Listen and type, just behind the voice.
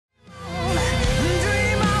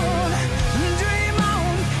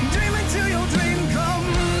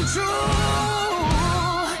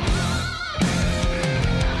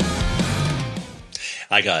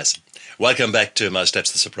Hi, guys. Welcome back to My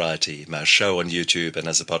Steps to Sobriety, my show on YouTube and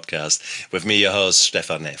as a podcast with me, your host,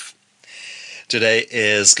 Stefan Neff. Today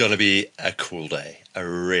is going to be a cool day, a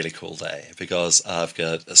really cool day, because I've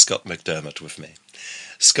got Scott McDermott with me.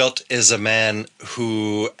 Scott is a man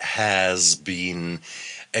who has been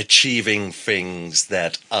achieving things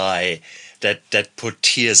that put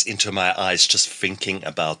tears into my eyes just thinking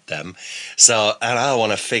about them. And I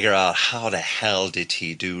want to figure out how the hell did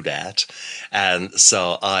he do that? And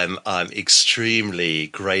so I'm extremely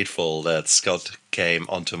grateful that Scott came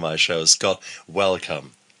onto my show. Scott,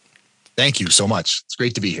 welcome. Thank you so much. It's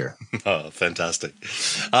great to be here. Oh, fantastic.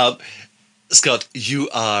 Scott, you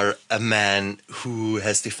are a man who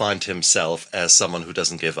has defined himself as someone who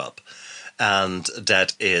doesn't give up. And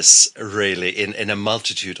that is really in a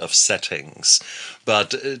multitude of settings. But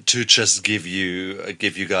to just give you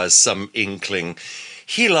guys some inkling,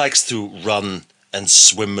 he likes to run and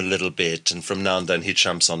swim a little bit, and from now and then he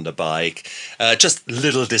jumps on the bike, just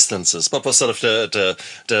little distances. What was sort of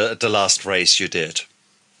the last race you did?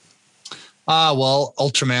 Well,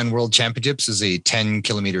 Ultraman World Championships is a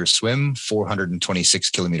 10-kilometer swim,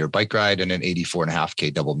 426-kilometer bike ride, and an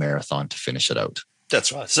 84.5K double marathon to finish it out.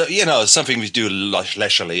 That's right. So, something we do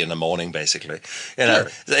leisurely in the morning, basically. Sure.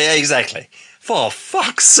 Yeah, exactly. For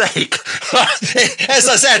fuck's sake. As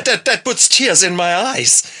I said, that puts tears in my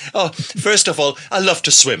eyes. Oh, first of all, I love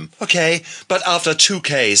to swim, okay? But after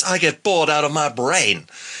 2Ks, I get bored out of my brain.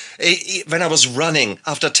 When I was running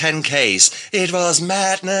after 10Ks, it was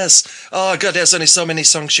madness. Oh, God, there's only so many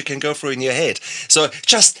songs you can go through in your head. So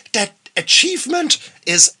just that achievement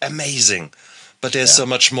is amazing. But there's so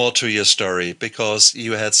much more to your story because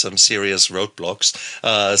you had some serious roadblocks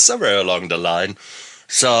somewhere along the line.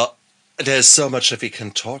 So there's so much that we can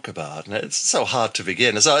talk about, and it's so hard to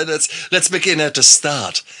begin. So let's begin at the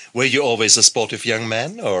start. Were you always a sportive young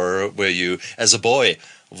man, or were you as a boy?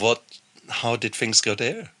 How did things go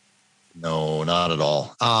there? No, not at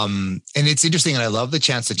all. And it's interesting, and I love the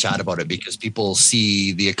chance to chat about it because people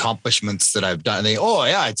see the accomplishments that I've done, and they, oh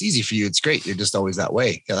yeah, it's easy for you. It's great. You're just always that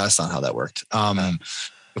way. Yeah, that's not how that worked.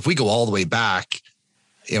 If we go all the way back,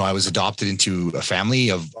 I was adopted into a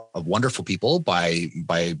family of wonderful people by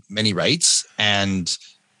many rights, and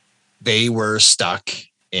they were stuck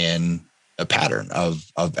in a pattern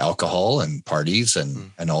of alcohol and parties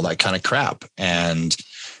and all that kind of crap. And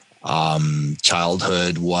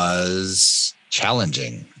childhood was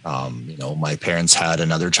challenging. My parents had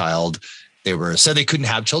another child. They said they couldn't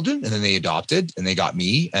have children, and then they adopted, and they got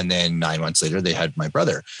me. And then 9 months later, they had my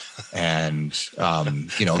brother. And,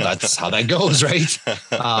 that's how that goes, right?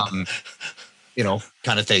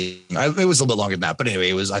 Kind of thing. It was a little bit longer than that, but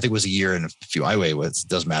anyway, I think it was a year and a few. It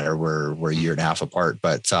doesn't matter. We're a year and a half apart,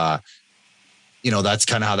 but that's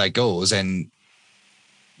kind of how that goes. And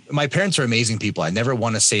my parents are amazing people. I never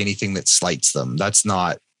want to say anything that slights them. That's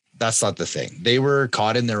not the thing. They were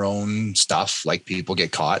caught in their own stuff, like people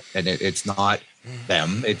get caught, and it's not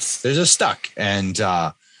them. They're just stuck. And,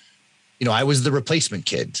 I was the replacement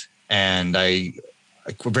kid, and I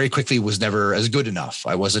very quickly was never as good enough.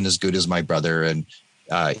 I wasn't as good as my brother. And,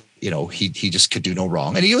 he just could do no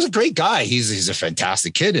wrong. And he was a great guy. He's a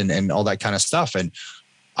fantastic kid and all that kind of stuff. And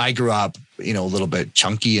I grew up, a little bit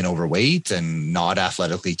chunky and overweight and not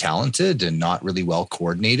athletically talented and not really well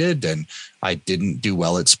coordinated. And I didn't do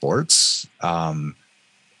well at sports, and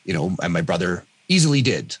my brother easily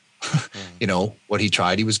did. What he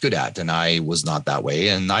tried, he was good at. And I was not that way.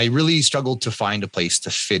 And I really struggled to find a place to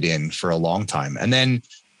fit in for a long time. And then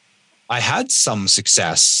I had some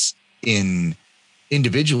success in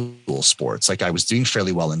individual sports. Like I was doing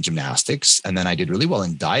fairly well in gymnastics, and then I did really well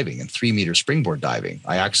in diving and 3-meter springboard diving.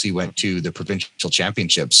 I actually went to the provincial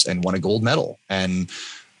championships and won a gold medal, and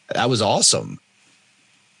that was awesome.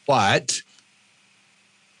 But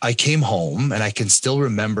I came home, and I can still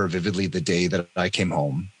remember vividly the day that I came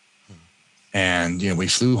home. And, we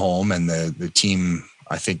flew home, and the team,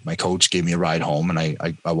 I think my coach gave me a ride home, and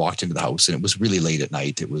I walked into the house, and it was really late at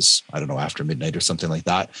night. It was, I don't know, after midnight or something like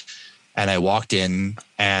that. And I walked in,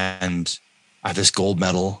 and I have this gold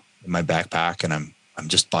medal in my backpack, and I'm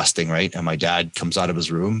just busting, right? And my dad comes out of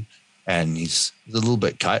his room, and he's a little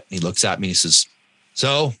bit cut. And he looks at me, and he says,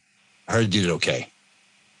 "So, I heard you did okay."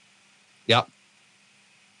 Yep.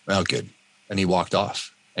 Well, good. And he walked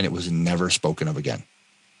off, and it was never spoken of again.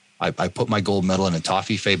 I put my gold medal in a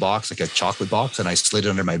toffee box, like a chocolate box, and I slid it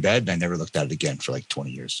under my bed, and I never looked at it again for like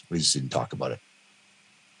 20 years. We just didn't talk about it.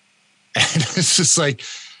 And it's just like,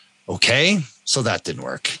 okay, so that didn't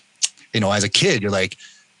work. As a kid, you're like,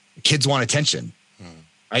 kids want attention,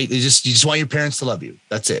 right? You just want your parents to love you.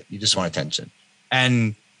 That's it. You just want attention.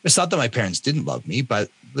 And it's not that my parents didn't love me, but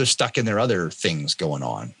they're stuck in their other things going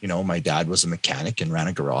on. You know, my dad was a mechanic and ran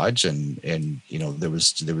a garage, and you know, there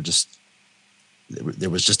was just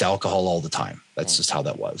alcohol all the time. That's just how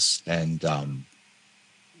that was. And,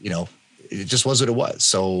 you know, it just was what it was.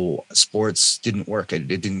 So sports didn't work. It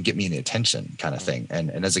didn't get me any attention, kind of thing.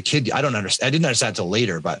 And as a kid, I didn't understand until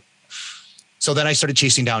later, but so then I started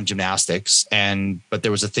chasing down gymnastics, but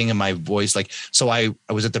there was a thing in my voice. Like, so I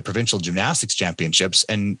was at the provincial gymnastics championships,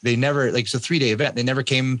 and they never, like, it's a 3-day event. They never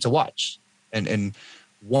came to watch. And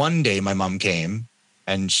one day my mom came,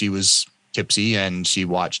 and she was tipsy, and she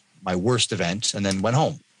watched my worst event and then went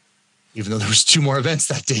home, even though there was 2 more events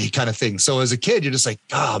that day, kind of thing. So as a kid, you're just like,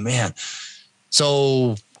 oh man.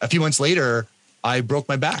 So a few months later, I broke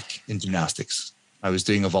my back in gymnastics. I was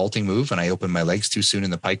doing a vaulting move, and I opened my legs too soon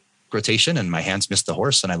in the pike rotation, and my hands missed the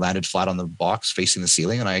horse, and I landed flat on the box facing the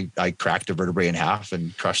ceiling, and I cracked a vertebrae in half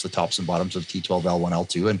and crushed the tops and bottoms of T12, L1,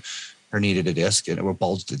 L2, and herniated a disc, and it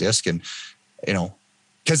bulged the disc. And, you know,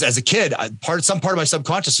 because as a kid, some part of my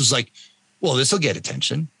subconscious was like, well, this will get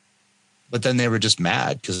attention. But then they were just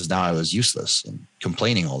mad because now I was useless and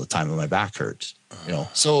complaining all the time when my back hurt, you know?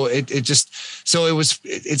 So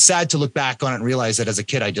it's sad to look back on it and realize that as a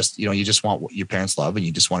kid, you just want what your parents love, and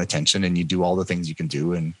you just want attention, and you do all the things you can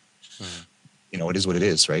do. And, you know, it is what it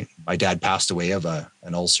is, right? My dad passed away of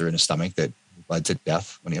an ulcer in his stomach that led to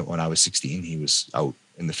death when I was 16. He was out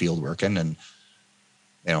in the field working, and,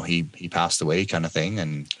 you know, he passed away, kind of thing.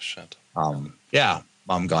 And, yeah,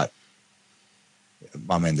 mom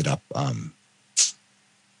ended up,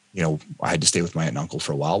 you know, I had to stay with my aunt and uncle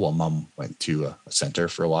for a while mom went to a center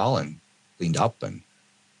for a while and cleaned up. And,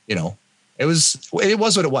 you know, it was what it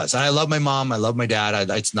was. And I love my mom. I love my dad.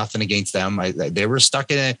 It's nothing against them. They were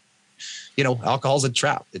stuck in it. You know, alcohol's a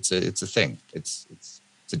trap. It's a thing. It's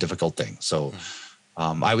a difficult thing. So,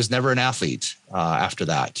 I was never an athlete, after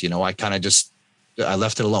that. You know, I kind of I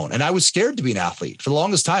left it alone, and I was scared to be an athlete for the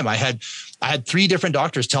longest time. I had 3 different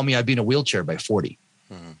doctors tell me I'd be in a wheelchair by 40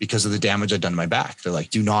 because of the damage I'd done to my back. They're like,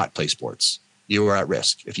 do not play sports. You are at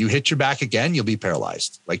risk. If you hit your back again, you'll be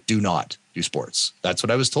paralyzed. Like, do not do sports. That's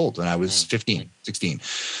what I was told when I was 15, 16.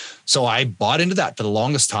 So I bought into that for the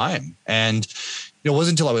longest time. And it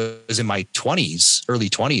wasn't until I was in my 20s, early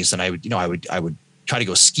 20s, and I would try to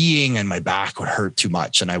go skiing, and my back would hurt too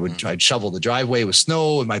much. And I'd shovel the driveway with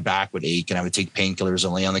snow, and my back would ache, and I would take painkillers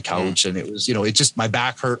and lay on the couch. And it was, you know, it just, my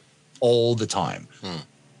back hurt all the time.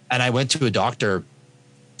 And I went to a doctor,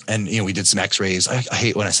 and, you know, we did some x-rays. I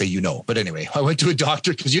hate when I say, you know, but anyway, I went to a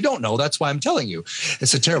doctor because you don't know. That's why I'm telling you.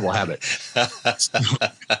 It's a terrible habit.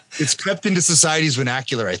 It's crept into society's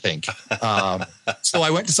vernacular, I think. So I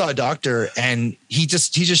went and saw a doctor, and he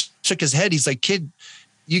just shook his head. He's like, kid,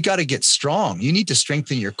 you got to get strong. You need to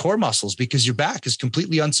strengthen your core muscles because your back is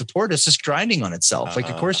completely unsupported. It's just grinding on itself. Like,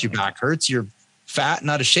 of course your back hurts. You're fat,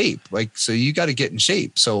 not a shape. Like, so you got to get in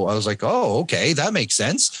shape. So I was like, oh, okay, that makes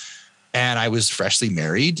sense. And I was freshly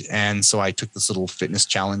married. And so I took this little fitness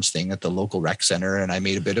challenge thing at the local rec center, and I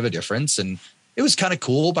made a bit of a difference, and it was kind of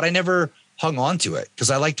cool, but I never hung on to it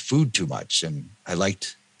because I liked food too much. And I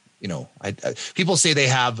liked, you know, people say they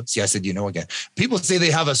have, I said, you know, again, people say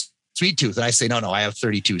they have a sweet tooth. And I say, no, I have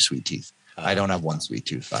 32 sweet teeth. I don't have one sweet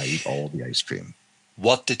tooth. I eat all the ice cream.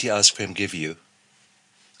 What did the ice cream give you?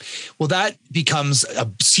 Well, that becomes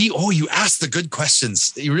you ask the good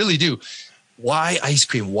questions. You really do. Why ice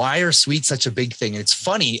cream? Why are sweets such a big thing? And it's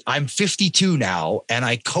funny. I'm 52 now, and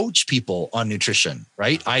I coach people on nutrition,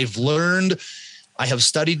 right? I have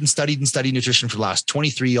studied nutrition for the last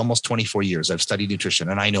 23, almost 24 years. I've studied nutrition,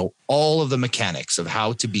 and I know all of the mechanics of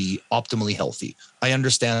how to be optimally healthy. I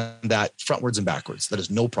understand that frontwards and backwards. That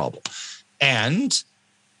is no problem. And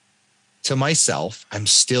to myself, I'm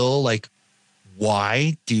still like,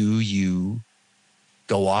 why do you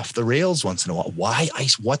go off the rails once in a while? Why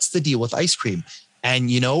ice? What's the deal with ice cream?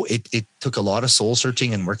 And, you know, it took a lot of soul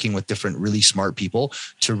searching and working with different really smart people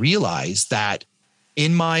to realize that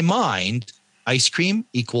in my mind, ice cream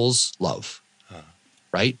equals love,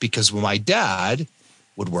 right? Because when my dad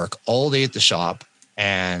would work all day at the shop,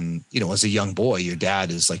 and, you know, as a young boy, your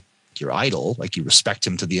dad is like your idol, like you respect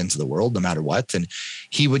him to the ends of the world, no matter what. And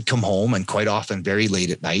he would come home, and quite often very late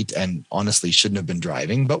at night, and honestly shouldn't have been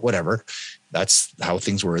driving, but whatever. That's how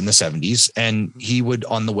things were in the 70s. And he would,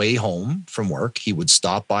 on the way home from work, he would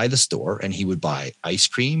stop by the store, and he would buy ice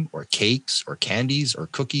cream or cakes or candies or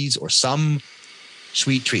cookies or some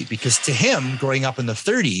sweet treat. Because to him, growing up in the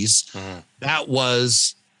 30s, that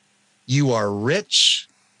was, you are rich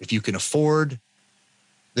if you can afford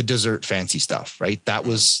the dessert fancy stuff, right? That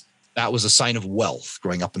was a sign of wealth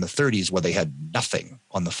growing up in the 30s, where they had nothing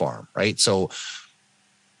on the farm, right? So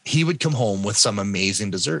he would come home with some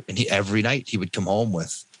amazing dessert. And every night he would come home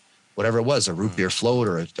with whatever it was, a root beer float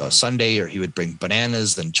or a sundae, or he would bring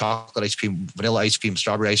bananas and chocolate ice cream, vanilla ice cream,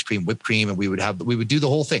 strawberry ice cream, whipped cream. And we would do the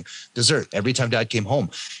whole thing, dessert, every time Dad came home.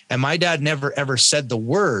 And my dad never, ever said the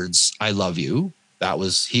words, "I love you."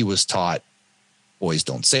 He was taught, boys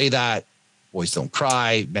don't say that. Boys don't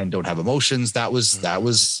cry. Men don't have emotions. That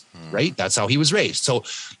was right. That's how he was raised. So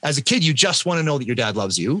as a kid, you just want to know that your dad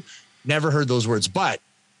loves you. Never heard those words, but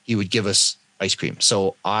he would give us ice cream.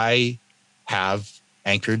 So I have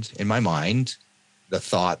anchored in my mind the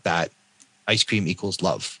thought that ice cream equals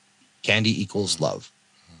love, candy equals love,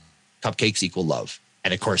 cupcakes equal love.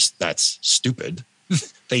 And of course, that's stupid.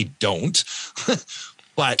 They don't.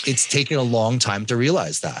 But it's taken a long time to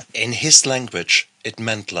realize that. In his language, it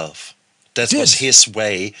meant love. That was his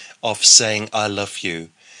way of saying, "I love you."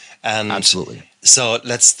 And absolutely. So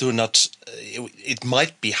it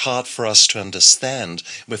might be hard for us to understand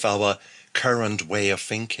with our current way of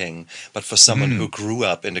thinking, but for someone who grew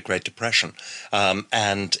up in the Great Depression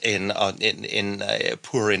and in a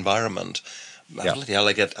poor environment,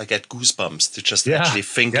 I get goosebumps to just actually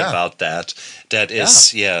think about that. That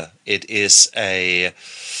is, it is a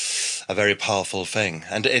very powerful thing,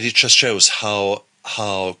 and it just shows how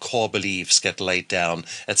core beliefs get laid down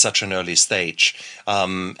at such an early stage.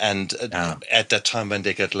 At that time when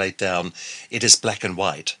they get laid down, it is black and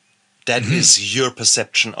white. That is your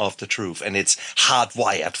perception of the truth, and it's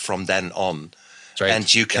hardwired from then on. Right.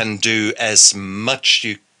 And you can do as much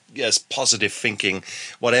as positive thinking,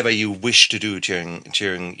 whatever you wish to do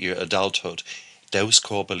during your adulthood. Those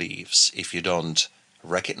core beliefs, if you don't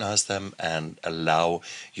recognize them and allow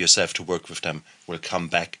yourself to work with them, will come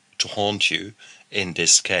back to haunt you in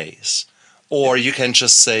this case. Or you can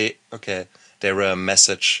just say, okay, they're a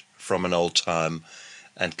message from an old time,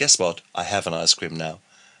 and guess what? I have an ice cream now,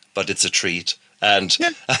 but it's a treat. And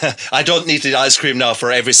I don't need the ice cream now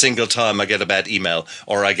for every single time I get a bad email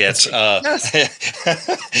or I get, okay.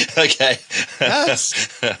 Yes,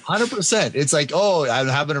 100%. It's like, oh, I'm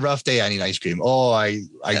having a rough day. I need ice cream. Oh, I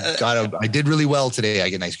did really well today. I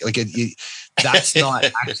get an ice cream. Like that's not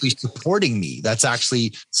actually supporting me. That's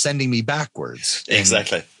actually sending me backwards.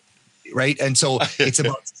 Exactly. Right. And so it's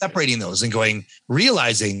about separating those and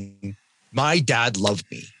realizing my dad loved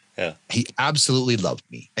me. Yeah. He absolutely loved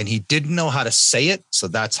me, and he didn't know how to say it. So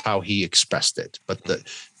that's how he expressed it. But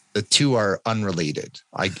the two are unrelated.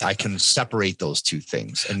 I can separate those two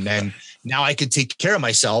things. And then now I can take care of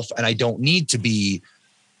myself, and I don't need to be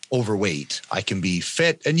overweight. I can be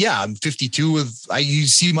fit. And I'm 52 you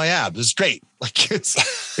see my abs. It's great. Like it's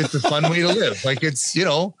a fun way to live. Like it's,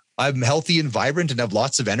 I'm healthy and vibrant and have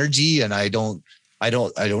lots of energy, and I don't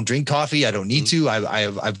drink coffee. I don't need to.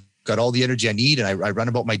 I've got all the energy I need, and I run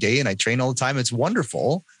about my day and I train all the time. It's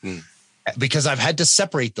wonderful because I've had to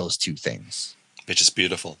separate those two things. Which is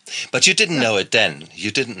beautiful. But you didn't know it then.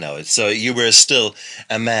 You didn't know it. So you were still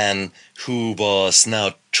a man who was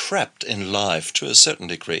now trapped in life to a certain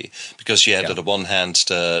degree, because you had on the one hand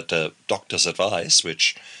the doctor's advice,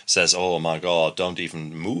 which says, oh my God, don't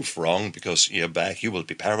even move wrong because you're back, you will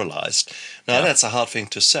be paralyzed. Now that's a hard thing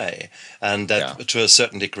to say. And that to a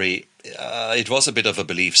certain degree, it was a bit of a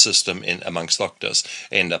belief system amongst doctors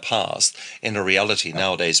in the past. In the reality,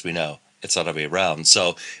 nowadays we know it's the other way around.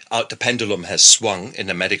 So the pendulum has swung in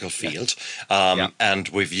the medical field, and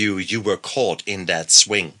with you were caught in that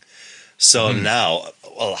swing. So now,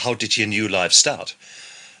 well, how did your new life start?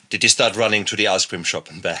 Did you start running to the ice cream shop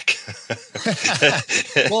and back?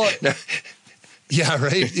 Well, yeah,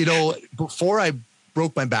 right. Before I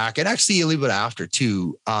broke my back, and actually a little bit after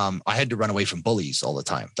too, I had to run away from bullies all the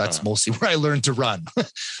time. That's mostly where I learned to run.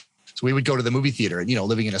 So we would go to the movie theater, and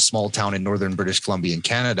living in a small town in northern British Columbia in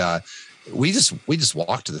Canada, we just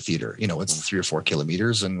walked to the theater. It's 3 or 4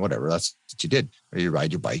 kilometers and whatever. That's what you did, or you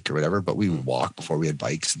ride your bike or whatever. But we would walk before we had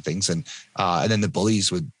bikes and things. And then the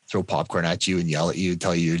bullies would throw popcorn at you and yell at you,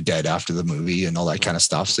 tell you you're dead after the movie and all that kind of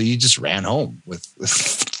stuff. So you just ran home with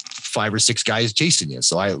 5 or 6 guys chasing you.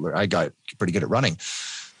 So I got pretty good at running.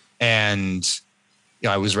 And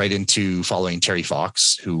I was right into following Terry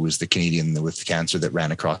Fox, who was the Canadian with cancer that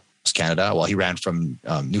ran across Canada. Well, he ran from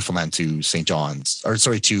Newfoundland to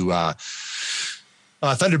to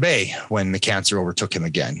Thunder Bay when the cancer overtook him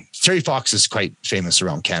again. Terry Fox is quite famous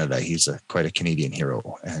around Canada. He's quite a Canadian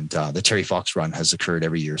hero. And the Terry Fox run has occurred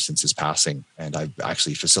every year since his passing. And I've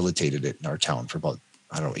actually facilitated it in our town for about,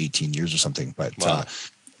 18 years or something. But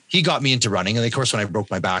he got me into running. And of course, when I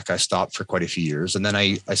broke my back, I stopped for quite a few years. And then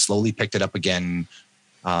I slowly picked it up again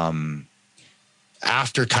after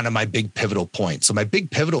kind of my big pivotal point. So my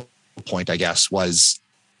big pivotal point, I guess, was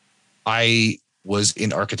I was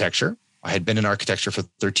in architecture. I had been in architecture for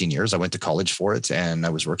 13 years. I went to college for it, and I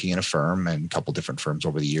was working in a firm and a couple different firms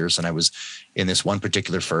over the years. And I was in this one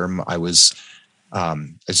particular firm. I was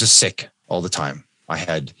just sick all the time. I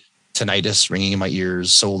had tinnitus ringing in my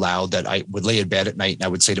ears so loud that I would lay in bed at night and I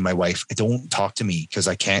would say to my wife, don't talk to me because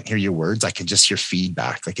I can't hear your words. I can just hear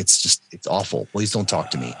feedback. Like it's awful. Please don't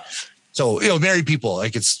talk to me. So, married people,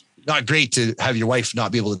 like it's not great to have your wife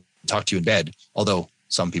not be able to talk to you in bed. Although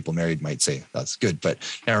some people married might say that's good, but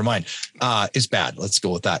never mind. It's bad. Let's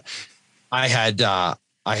go with that. I had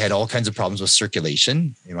all kinds of problems with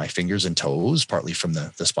circulation in my fingers and toes, partly from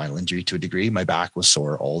the spinal injury to a degree. My back was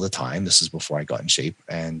sore all the time. This is before I got in shape,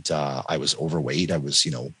 and I was overweight. I was,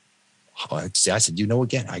 I said,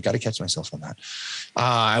 again, I got to catch myself on that.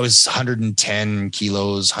 I was 110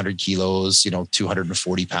 kilos, 100 kilos,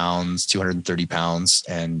 240 pounds, 230 pounds,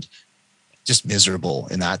 and just miserable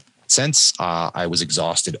in that sense. I was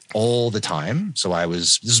exhausted all the time. So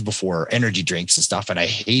this is before energy drinks and stuff. And I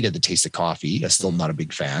hated the taste of coffee. I'm still not a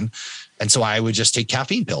big fan. And so I would just take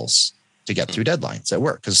caffeine pills to get through deadlines at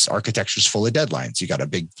work, because architecture is full of deadlines. You got a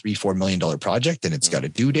big $3-4 million project and it's got a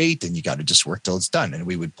due date and you got to just work till it's done. And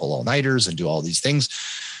we would pull all nighters and do all these things.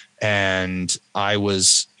 And I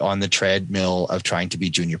was on the treadmill of trying to be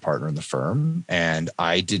junior partner in the firm, and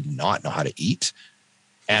I did not know how to eat.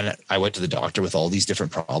 And I went to the doctor with all these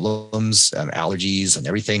different problems, allergies and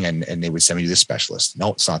everything. And they would send me to the specialist.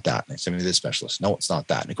 No, it's not that. And they send me to the specialist. No, it's not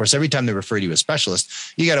that. And of course, every time they refer you to a specialist,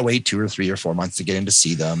 you got to wait 2 or 3 or 4 months to get in to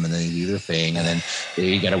see them. And then you do their thing. And then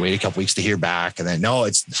you got to wait a couple weeks to hear back. And then, no,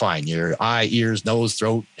 it's fine. Your eye, ears, nose,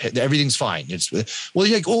 throat, everything's fine. You're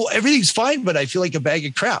like, oh, everything's fine, but I feel like a bag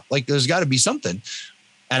of crap. Like there's got to be something.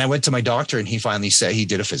 And I went to my doctor, and he finally said, he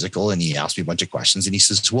did a physical, and he asked me a bunch of questions. And he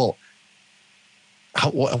says, well,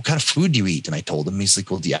 what kind of food do you eat? And I told him. He's like,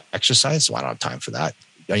 well, do you exercise? Well, I don't have time for that.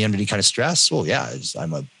 Are you under any kind of stress? Well, yeah,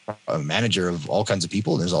 I'm a manager of all kinds of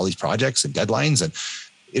people. And there's all these projects and deadlines. And,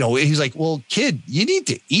 he's like, well, kid, you need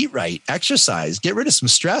to eat right, exercise, get rid of some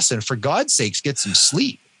stress. And for God's sakes, get some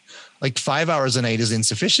sleep. Like 5 hours a night is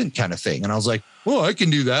insufficient kind of thing. And I was like, well, I can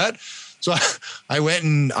do that. So I went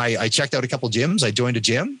and I checked out a couple gyms. I joined a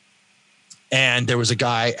gym. And there was a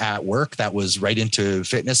guy at work that was right into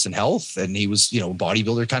fitness and health. And he was,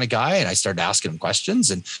 bodybuilder kind of guy. And I started asking him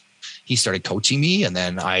questions, and he started coaching me. And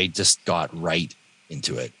then I just got right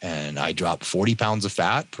into it. And I dropped 40 pounds of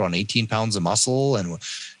fat, put on 18 pounds of muscle, and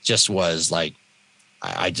just was like,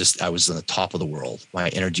 I was on the top of the world. My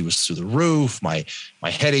energy was through the roof. My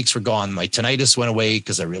headaches were gone. My tinnitus went away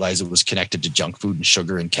because I realized it was connected to junk food and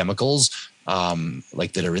sugar and chemicals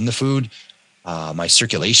like that are in the food. My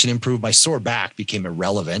circulation improved. My sore back became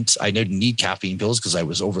irrelevant. I didn't need caffeine pills because I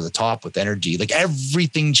was over the top with energy. Like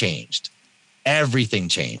everything changed. Everything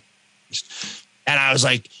changed. And I was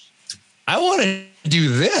like, I want to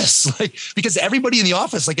do this. Like, because everybody in the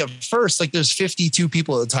office, like at first, like there's 52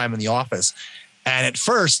 people at the time in the office. And at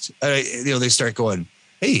first, they start going,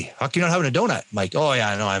 hey, how come you're not having a donut? I'm like, oh yeah,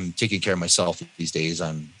 I know, I'm taking care of myself these days.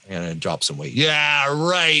 I'm going to drop some weight. Yeah,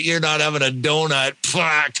 right. You're not having a donut.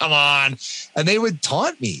 Come on. And they would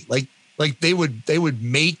taunt me. Like they would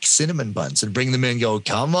make cinnamon buns and bring them in and go,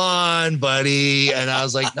 come on, buddy. And I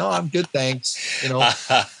was like, no, I'm good. Thanks.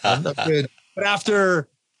 I'm not good. But after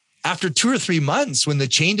 2 or 3 months, when the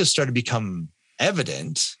changes started to become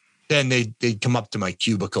evident, then they'd come up to my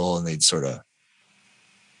cubicle and they'd sort of,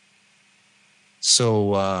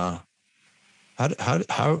 so, how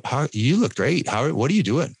you look great. What are you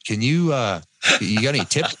doing? Can you got any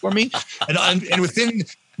tips for me? And within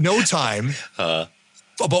no time,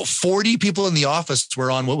 about 40 people in the office were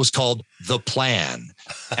on what was called the plan.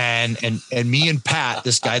 And me and Pat,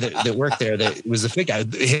 this guy that worked there, that was the fit guy,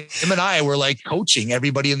 him and I were like coaching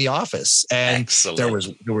everybody in the office. And Excellent.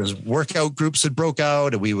 there was workout groups that broke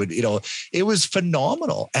out, and we would, it was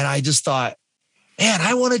phenomenal. And I just thought, man,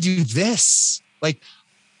 I want to do this. Like,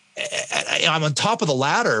 I'm on top of the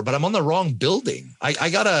ladder, but I'm on the wrong building. I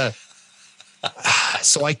gotta,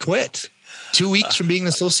 so I quit. 2 weeks from being an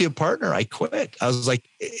associate partner, I quit. I was like,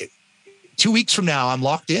 2 weeks from now, I'm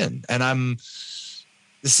locked in, and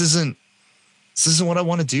this isn't what I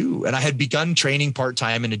want to do. And I had begun training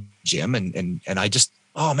part-time in a gym, and I just,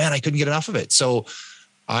 oh man, I couldn't get enough of it. So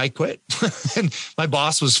I quit. And my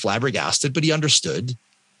boss was flabbergasted, but he understood.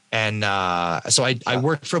 And so I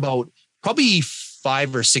worked for about probably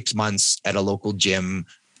 5 or 6 months at a local gym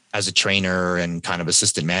as a trainer and kind of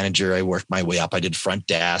assistant manager. I worked my way up. I did front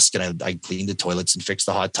desk, and I cleaned the toilets and fixed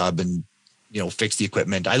the hot tub and, fixed the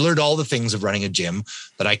equipment. I learned all the things of running a gym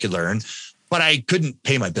that I could learn, but I couldn't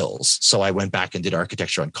pay my bills. So I went back and did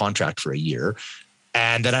architecture on contract for a year.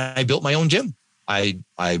 And then I built my own gym. I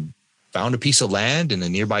found a piece of land in a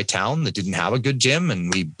nearby town that didn't have a good gym,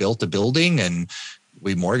 and we built a building, and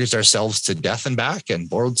we mortgaged ourselves to death and back, and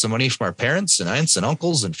borrowed some money from our parents and aunts and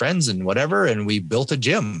uncles and friends and whatever. And we built a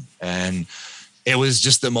gym, and it was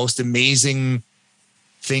just the most amazing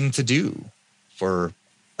thing to do for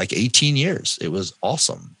like 18 years. It was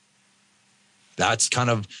awesome. That's kind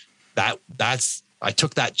of I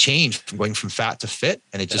took that change from going from fat to fit,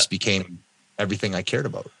 and it just became everything I cared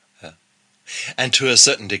about. And to a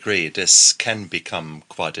certain degree, this can become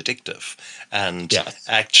quite addictive, and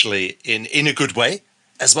actually in a good way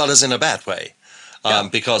as well as in a bad way.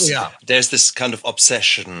 Because there's this kind of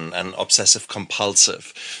obsession and obsessive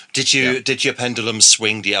compulsive. Did your pendulum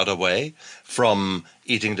swing the other way from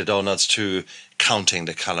eating the donuts to counting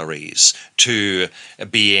the calories to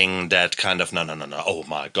being that kind of no, oh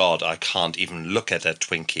my God, I can't even look at that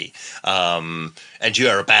Twinkie, and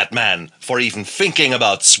you're a bad man for even thinking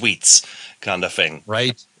about sweets kind of thing,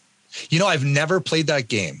 right? I've never played that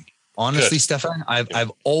game, honestly. Good. Stefan,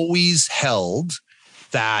 I've always held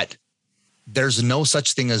that there's no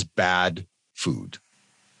such thing as bad food.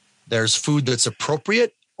 There's food that's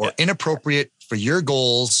appropriate or inappropriate for your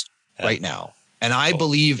goals right now. And I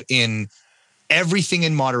believe in everything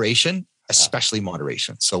in moderation, especially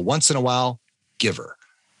moderation. So once in a while, giver,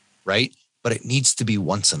 right? But it needs to be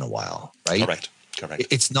once in a while, right? Correct.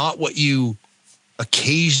 It's not what you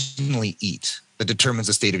occasionally eat that determines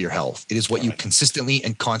the state of your health. It is what you consistently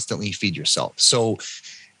and constantly feed yourself. So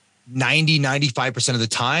 95% of the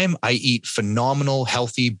time, I eat phenomenal,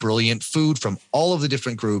 healthy, brilliant food from all of the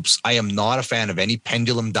different groups. I am not a fan of any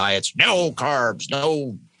pendulum diets. No carbs,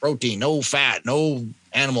 no protein, no fat, no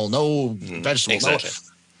animal, no vegetable, no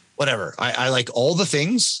whatever. I like all the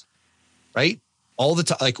things, right? All the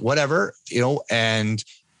time, like whatever,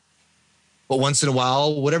 but once in a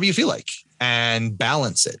while, whatever you feel like, and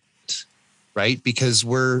balance it, right? Because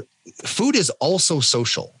food is also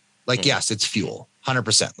social. Like, yes, it's fuel.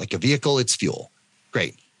 100%. Like a vehicle, it's fuel.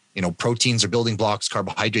 Great. Proteins are building blocks,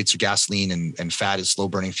 carbohydrates are gasoline, and fat is slow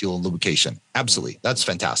burning fuel and lubrication. Absolutely. That's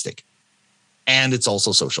fantastic. And it's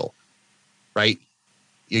also social, right?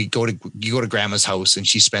 You go to grandma's house and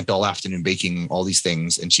she spent all afternoon baking all these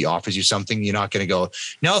things, and she offers you something. You're not going to go,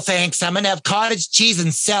 no, thanks. I'm going to have cottage cheese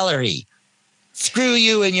and celery. Screw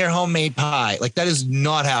you and your homemade pie. Like, that is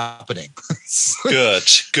not happening. Good.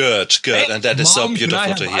 And that is so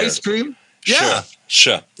beautiful to hear. Ice cream?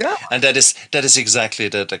 Sure. Yeah. And that is exactly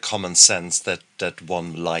the common sense that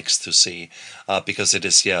one likes to see, because it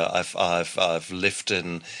is. I've lived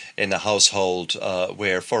in a household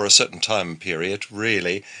where for a certain time period,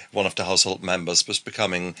 really, one of the household members was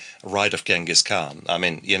becoming Rite of Genghis Khan. I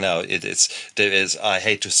mean, there is. I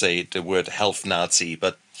hate to say the word health Nazi,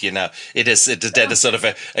 but that is sort of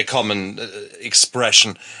a common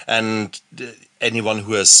expression, and anyone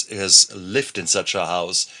who has lived in such a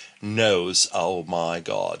house knows, oh my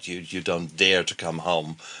God, you don't dare to come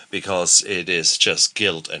home, because it is just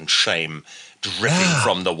guilt and shame dripping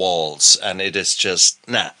from the walls, and it is just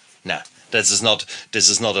nah. This is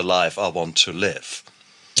not a life I want to live.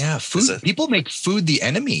 Yeah, food. People make food the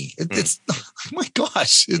enemy. It's oh my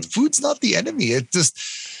gosh, food's not the enemy. It just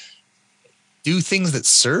do things that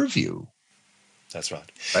serve you. That's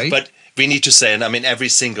right. But we need to say, and I mean, every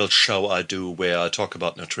single show I do where I talk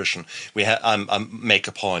about nutrition, I make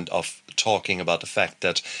a point of talking about the fact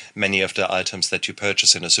that many of the items that you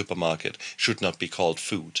purchase in a supermarket should not be called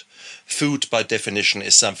food. Food, by definition,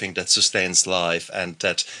 is something that sustains life and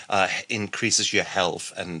that increases your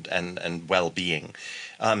health and well-being.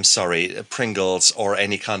 I'm sorry, Pringles or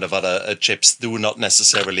any kind of other chips do not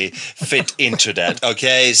necessarily fit into that.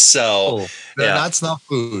 Okay, so that's not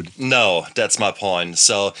food. No, that's my point.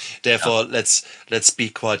 So therefore, let's be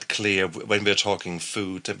quite clear when we're talking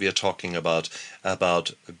food. We are talking about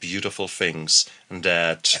beautiful things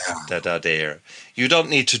that are there. You don't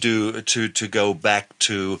need to go back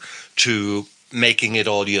to making it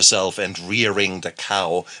all yourself and rearing the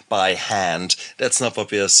cow by hand. That's not what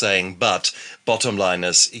we are saying. But bottom line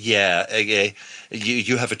is, you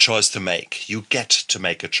have a choice to make. You get to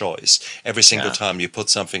make a choice every single time you put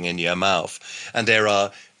something in your mouth. And there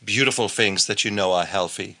are beautiful things that are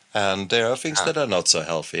healthy, and there are things that are not so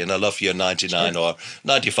healthy. And I love your 99 or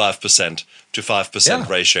 95% to 5%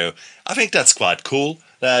 ratio. I think that's quite cool.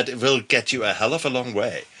 That it will get you a hell of a long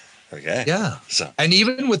way. Okay. Yeah. So, and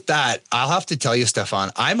even with that, I'll have to tell you, Stefan,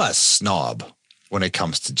 I'm a snob when it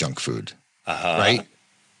comes to junk food. Right?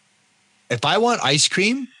 If I want ice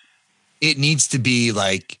cream, it needs to be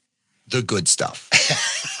like the good stuff.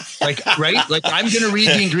 Right? Like, I'm going to read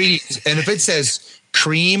the ingredients, and if it says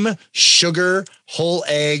cream, sugar, whole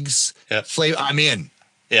eggs, flavor, I'm in.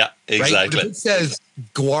 Yeah, exactly. Right? But if it says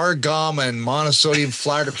guar gum and monosodium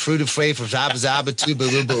fructose for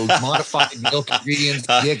zaba modified milk ingredients,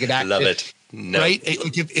 love it. No. Right?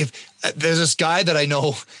 Like if there's this guy that I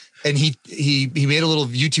know, and he made a little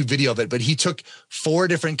YouTube video of it, but he took 4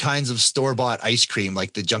 different kinds of store-bought ice cream,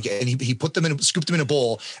 like the junk, and he put them in, scooped them in a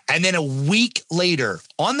bowl, and then a week later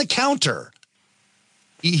on the counter,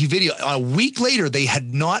 a week later, they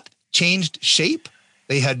had not changed shape.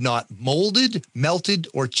 They had not molded, melted,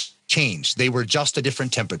 or changed. They were just a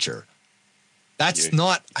different temperature. That's You're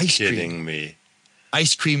not ice cream. Kidding me.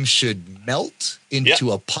 Ice cream should melt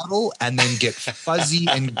into a puddle and then get fuzzy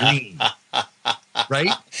and green.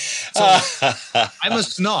 Right? So I'm a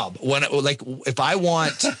snob. If I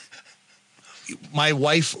want, my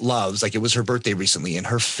wife loves, like, it was her birthday recently, and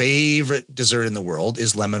her favorite dessert in the world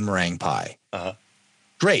is lemon meringue pie. Uh-huh.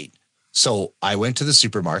 Great. So I went to the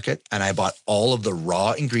supermarket and I bought all of the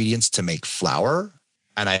raw ingredients to make flour,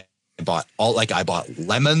 and I bought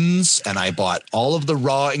lemons, and I bought all of the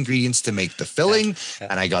raw ingredients to make the filling,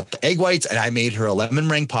 and I got the egg whites, and I made her a lemon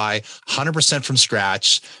meringue pie, 100% from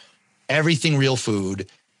scratch, everything real food.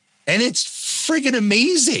 And it's friggin'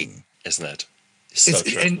 amazing. Isn't it? It's so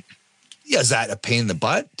true. And is that a pain in the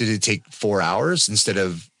butt? Did it take 4 hours instead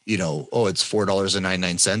of, it's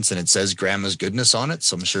 $4.99 and it says grandma's goodness on it,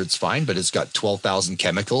 so I'm sure it's fine, but it's got 12,000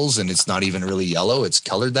 chemicals and it's not even really yellow. It's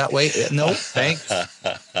colored that way. No, thanks.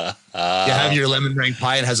 You have your lemon meringue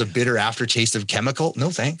pie and has a bitter aftertaste of chemical. No,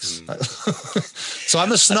 thanks. So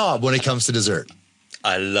I'm a snob when it comes to dessert.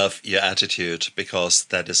 I love your attitude, because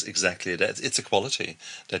that is exactly that. It's a quality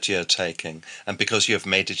that you're taking, and because you have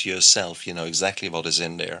made it yourself, you know exactly what is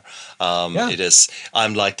in there. It is.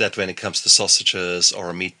 I'm like that when it comes to sausages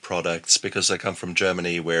or meat products, because I come from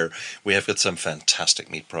Germany, where we have got some fantastic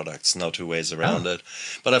meat products. No two ways around it.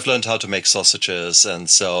 But I've learned how to make sausages, and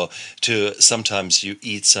so sometimes you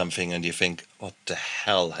eat something and you think, what the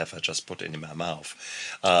hell have I just put in my mouth?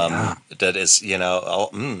 That is,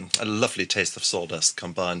 a lovely taste of sawdust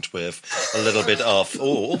combined with a little bit of,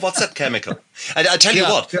 what's that chemical? I tell you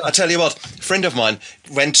what, a friend of mine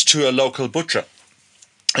went to a local butcher,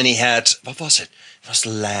 and he had, what was it? It was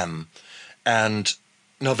lamb and,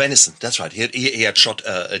 no, venison. That's right. He had shot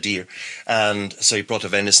a deer, and so he brought a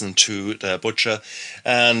venison to the butcher,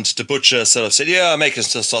 and the butcher sort of said, I'm making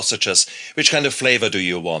some sausages. Which kind of flavor do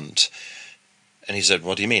you want? And he said,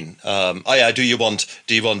 what do you mean? Do you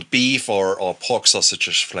want beef or pork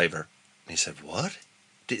sausages flavor? And he said, what?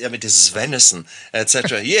 This is venison,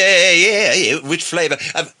 etc. yeah. Which flavor?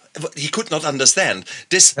 He could not understand.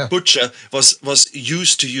 This butcher was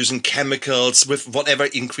used to using chemicals with whatever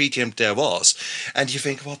ingredient there was. And you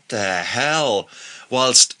think, what the hell?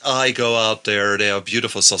 Whilst I go out there are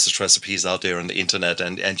beautiful sausage recipes out there on the internet,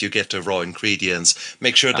 and you get the raw ingredients.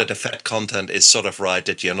 Make sure that the fat content is sort of right,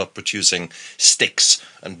 that you're not producing sticks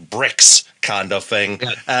and bricks kind of thing.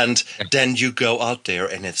 Yeah. And then you go out there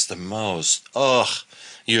and it's the most,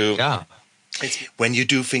 when you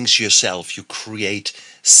do things yourself, you create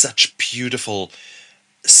such beautiful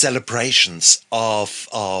celebrations of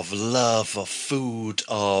love, of food,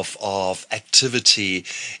 of activity.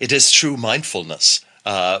 It is true mindfulness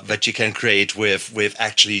that you can create with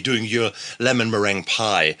actually doing your lemon meringue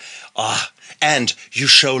pie. And you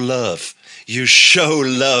show love. You show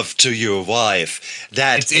love to your wife.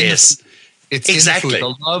 It's exactly. In the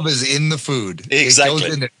food. The love is in the food. Exactly. It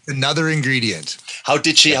goes in another ingredient. How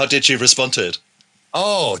did she respond to it?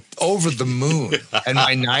 Oh, over the moon. And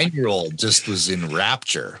my 9-year-old just was in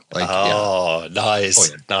rapture.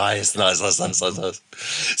 Nice.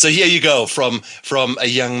 So here you go, from a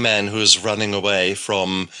young man who's running away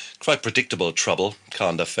from quite predictable trouble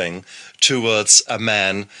kind of thing, towards a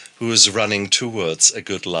man who is running towards a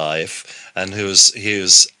good life, and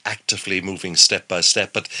who's actively moving step by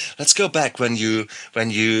step. But let's go back when you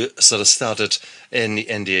sort of started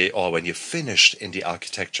when you finished in the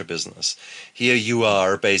architecture business. Here you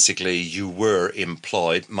are, basically, you were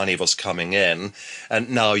employed, money was coming in,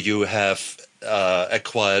 and now you have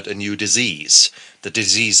acquired a new disease, the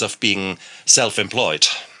disease of being self-employed.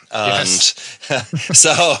 And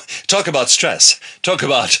so talk about stress,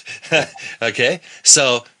 okay.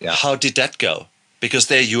 So how did that go? Because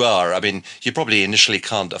there you are. I mean, you probably initially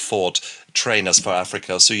can't afford trainers for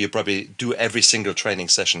Africa, so you probably do every single training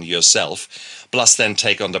session yourself, plus then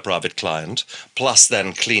take on the private client, plus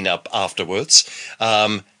then clean up afterwards.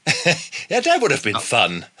 That would have been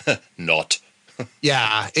fun. Not.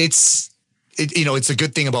 Yeah, it's a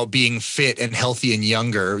good thing about being fit and healthy and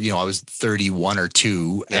younger. I was 31 or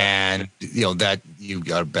 2, and that you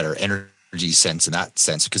got a better energy sense in that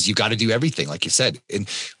sense, because you got to do everything, like you said. And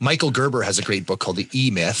Michael Gerber has a great book called The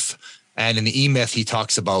E-Myth, And in the E-Myth, he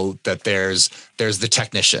talks about that there's the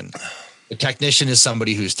technician. The technician is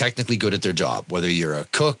somebody who's technically good at their job, whether you're a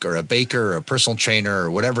cook or a baker or a personal trainer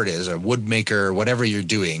or whatever it is, a wood maker, whatever you're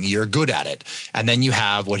doing, you're good at it. And then you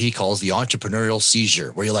have what he calls the entrepreneurial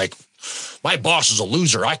seizure, where you're like, my boss is a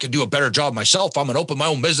loser. I can do a better job myself. I'm going to open my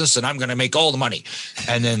own business and I'm going to make all the money.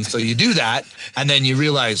 And then so you do that. And then you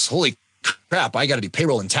realize, holy crap, I got to do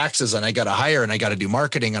payroll and taxes, and I got to hire, and I got to do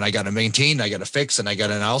marketing, and I got to maintain, I got to fix, and I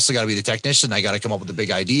also got to be the technician. I got to come up with a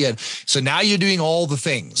big idea. And so now you're doing all the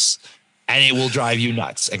things, and it will drive you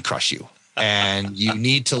nuts and crush you. And you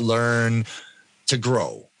need to learn to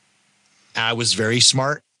grow. I was very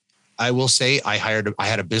smart. I will say I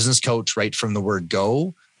had a business coach right from the word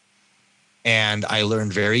go. And I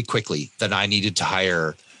learned very quickly that I needed to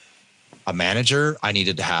hire a manager. I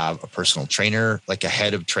needed to have a personal trainer, like a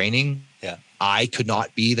head of training. Yeah. I could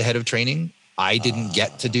not be the head of training. I didn't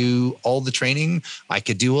get to do all the training. I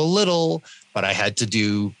could do a little, but I had to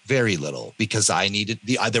do very little because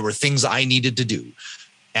there were things I needed to do.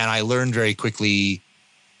 And I learned very quickly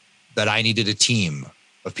that I needed a team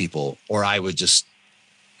of people, or I would just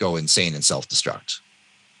go insane and self-destruct.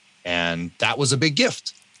 And that was a big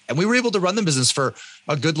gift. And we were able to run the business for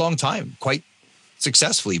a good long time, quite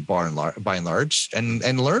successfully by and large,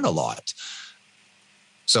 and learn a lot.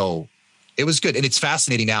 So it was good. And it's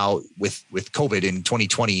fascinating now with COVID in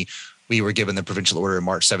 2020, we were given the provincial order on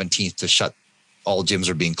March 17th to shut, all gyms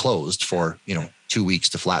are being closed for, 2 weeks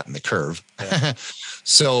to flatten the curve. Yeah.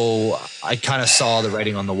 So I kind of saw the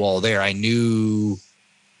writing on the wall there. I knew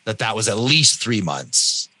that was at least 3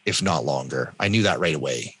 months, if not longer. I knew that right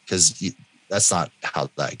away because that's not how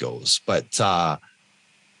that goes. But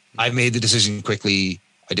I made the decision quickly.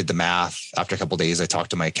 I did the math. After a couple of days, I talked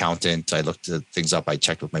to my accountant. I looked at things up. I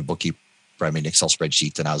checked with my bookkeeper. I made an Excel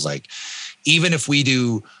spreadsheet, and I was like, even if we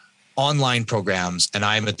do online programs and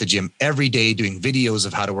I'm at the gym every day doing videos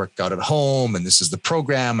of how to work out at home, and this is the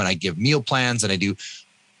program, and I give meal plans, and I do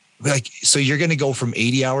like, so you're going to go from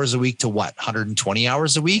 80 hours a week to what, 120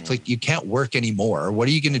 hours a week? Like, you can't work anymore. What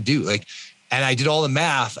are you going to do? Like, and I did all the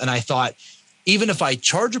math, and I thought, even if I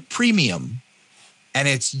charge a premium and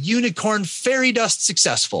it's unicorn fairy dust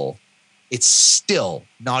successful, it's still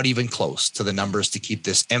not even close to the numbers to keep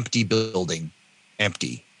this empty building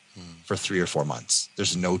empty for 3 or 4 months.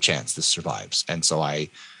 There's no chance this survives. And so I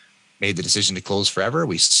made the decision to close forever.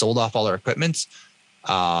 We sold off all our equipment.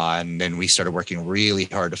 And then we started working really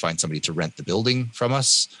hard to find somebody to rent the building from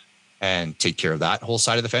us and take care of that whole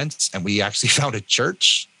side of the fence. And we actually found a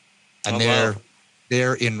church, and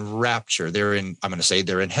they're in rapture. I'm going to say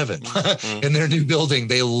they're in heaven in their new building.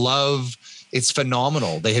 It's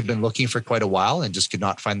phenomenal. They had been looking for quite a while and just could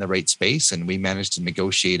not find the right space. And we managed to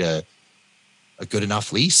negotiate a good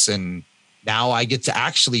enough lease. And now I get to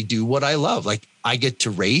actually do what I love. Like, I get to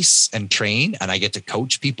race and train, and I get to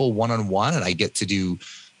coach people one-on-one, and I get to do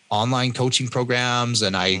online coaching programs,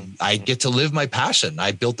 and I get to live my passion.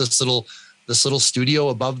 I built this little studio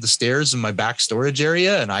above the stairs in my back storage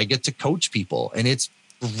area, and I get to coach people, and it's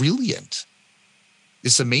brilliant.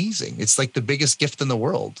 It's amazing. It's like the biggest gift in the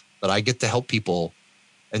world that I get to help people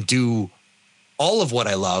and do all of what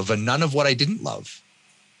I love and none of what I didn't love.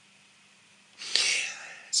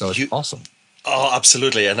 So it's awesome. Oh,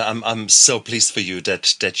 absolutely. And I'm so pleased for you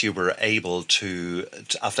that you were able to,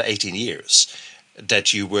 after 18 years,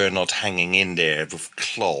 that you were not hanging in there with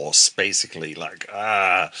claws, basically like,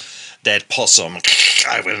 dead possum,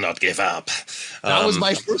 I will not give up. That was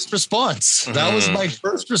my first response. We're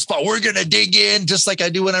going to dig in just like I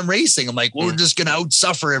do when I'm racing. I'm like, we're just going to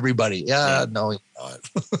outsuffer everybody. Yeah, no, you're not.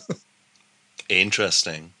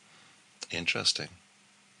 Interesting. Yeah.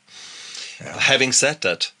 Having said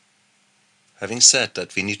that,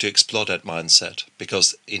 we need to explore that mindset,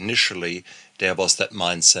 because initially there was that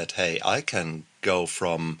mindset, hey, I can go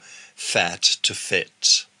from fat to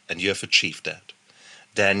fit, and you have achieved that.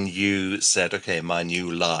 Then you said, okay, my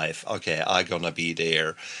new life, okay, I'm going to be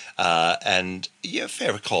there. And yeah,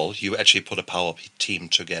 fair call, you actually put a power team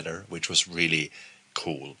together, which was really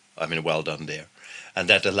cool. I mean, well done there. And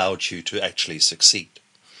that allowed you to actually succeed.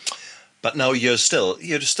 But now you're still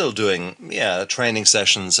doing training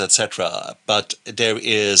sessions, etc. But there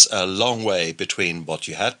is a long way between what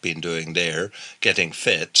you had been doing there, getting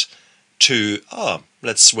fit, to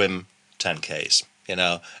let's swim 10Ks,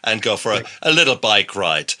 and go for a little bike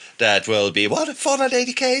ride that will be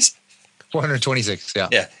 480 Ks, 426, yeah.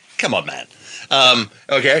 Yeah, come on, man.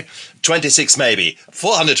 Okay, 26 maybe,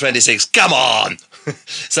 426. Come on.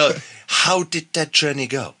 So, how did that journey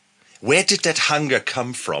go? Where did that hunger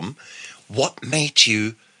come from? What made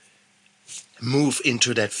you move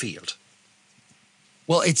into that field?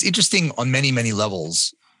 Well, it's interesting on many, many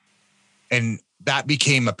levels. And that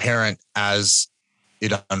became apparent as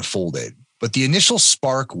it unfolded. But the initial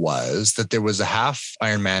spark was that there was a half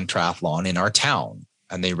Ironman triathlon in our town,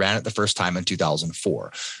 and they ran it the first time in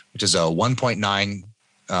 2004, which is a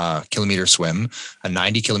 1.9 kilometer swim, a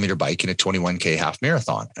 90 kilometer bike, and a 21K half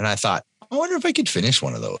marathon. And I thought, I wonder if I could finish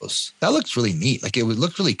one of those. That looks really neat. Like it would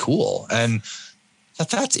look really cool. And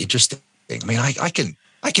that's interesting. I mean, I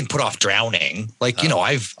can put off drowning. Like, you know,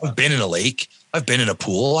 I've been in a lake. I've been in a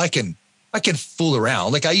pool. I can fool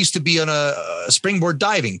around. Like I used to be on a springboard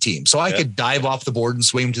diving team. So I could dive off the board and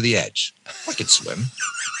swim to the edge. I could swim,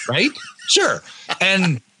 right? Sure.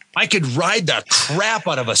 And I could ride the crap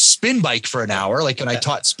out of a spin bike for an hour. Like when I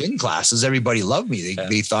taught spin classes, everybody loved me.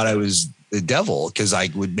 They thought I was the devil because I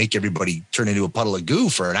would make everybody turn into a puddle of goo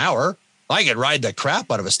for an hour. I could ride the crap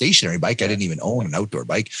out of a stationary bike. I didn't even own an outdoor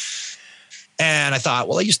bike. And I thought,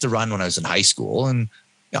 well, I used to run when I was in high school, and you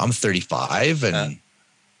know, I'm 35 and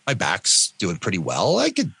my back's doing pretty well.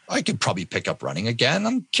 I could probably pick up running again.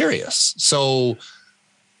 I'm curious. So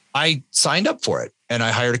I signed up for it and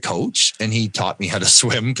I hired a coach, and he taught me how to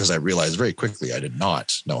swim because I realized very quickly I did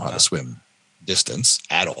not know how to swim distance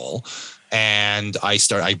at all. And I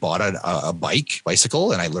bought a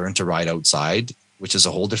bicycle, and I learned to ride outside, which is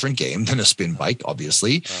a whole different game than a spin bike,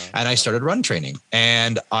 obviously. And I started run training,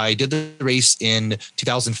 and I did the race in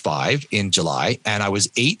 2005 in July, and I was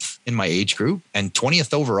 8th in my age group and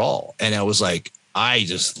 20th overall. And I was like, I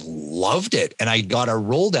just loved it. And I got a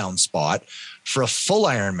roll down spot for a full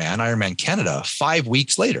Ironman Canada 5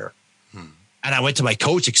 weeks later. And I went to my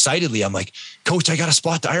coach excitedly. I'm like, Coach, I got a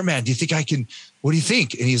spot to Ironman. Do you think I can? What do you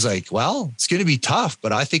think? And he's like, well, it's going to be tough,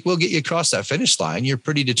 but I think we'll get you across that finish line. You're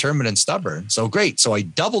pretty determined and stubborn. So great. So I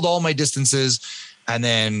doubled all my distances and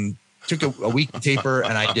then took a week to taper,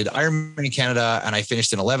 and I did Ironman Canada, and I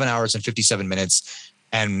finished in 11 hours and 57 minutes.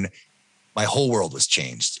 And my whole world was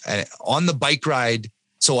changed. And on the bike ride,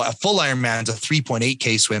 so a full Ironman is a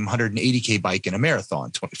 3.8K swim, 180K bike, and a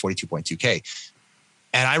marathon, 42.2K.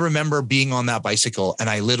 And I remember being on that bicycle, and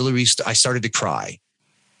I literally I started to cry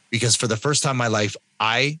because for the first time in my life,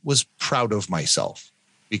 I was proud of myself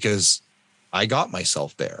because I got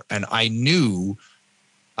myself there, and I knew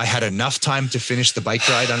I had enough time to finish the bike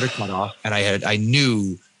ride under cutoff. And I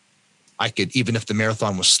knew I could, even if the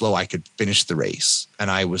marathon was slow, I could finish the race.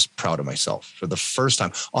 And I was proud of myself for the first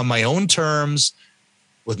time on my own terms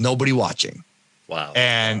with nobody watching. Wow.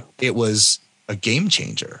 And it was a game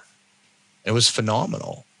changer. It was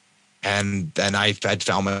phenomenal. And then I had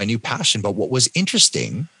found my new passion. But what was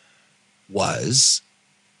interesting was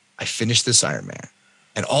I finished this Ironman,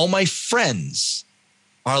 and all my friends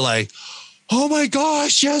are like, oh my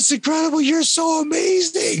gosh, yes, incredible. You're so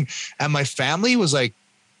amazing. And my family was like,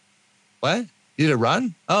 what? You did a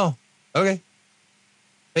run? Oh, okay.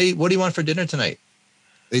 Hey, what do you want for dinner tonight?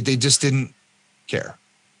 They just didn't care.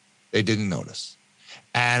 They didn't notice.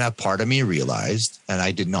 And a part of me realized, and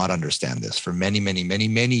I did not understand this for many, many, many,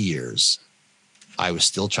 many years, I was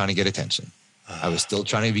still trying to get attention. I was still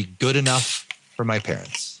trying to be good enough for my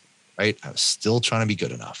parents, right? I was still trying to be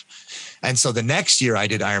good enough. And so the next year I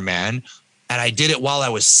did Ironman, and I did it while I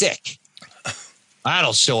was sick.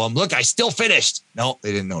 That'll show them. Look, I still finished. No,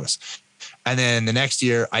 they didn't notice. And then the next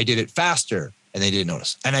year I did it faster, and they didn't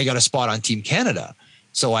notice. And I got a spot on Team Canada.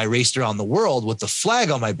 So I raced around the world with the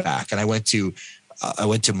flag on my back, and I went to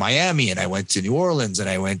Miami, and I went to New Orleans, and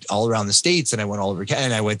I went all around the States, and I went all over Canada,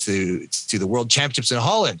 and I went to the World Championships in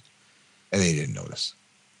Holland, and they didn't notice.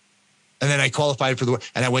 And then I qualified for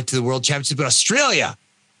and I went to the World Championship in Australia,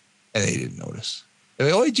 and they didn't notice. They're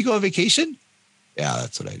like, oh, did you go on vacation? Yeah,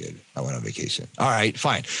 that's what I did. I went on vacation. All right,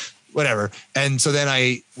 fine, whatever. And so then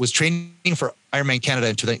I was training for Ironman Canada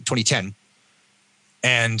in 2010,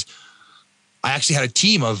 and I actually had a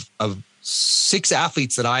team of 6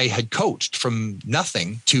 athletes that I had coached from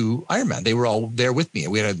nothing to Ironman. They were all there with me.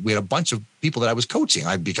 We had a bunch of people that I was coaching.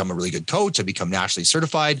 I'd become a really good coach. I'd become nationally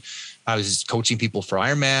certified. I was coaching people for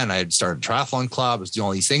Ironman. I had started a triathlon club. I was doing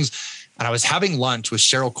all these things. And I was having lunch with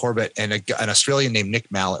Cheryl Corbett, and an Australian named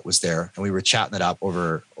Nick Mallet was there. And we were chatting it up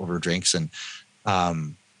over drinks and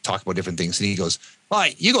talking about different things. And he goes, all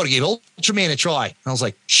right, you got to give Ultraman a try. And I was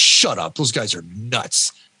like, shut up. Those guys are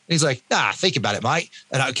nuts. And he's like, nah, think about it, mate.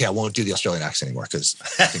 And okay, I won't do the Australian accent anymore because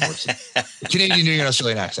I think we're Canadian doing an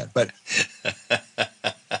Australian accent. But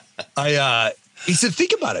he said,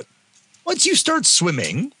 think about it. Once you start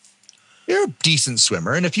swimming, you're a decent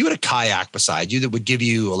swimmer. And if you had a kayak beside you that would give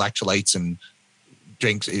you electrolytes and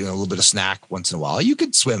drinks, a little bit of snack once in a while, you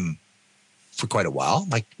could swim for quite a while.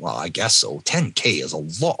 Like, well, I guess so. 10K is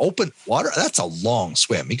a long open water. That's a long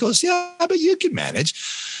swim. He goes, yeah, but you can manage.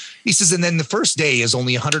 He says, and then the first day is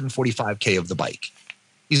only 145K of the bike.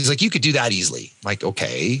 He's like, you could do that easily. I'm like,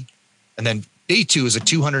 okay. And then day 2 is a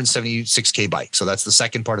 276K bike. So that's the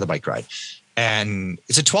second part of the bike ride. And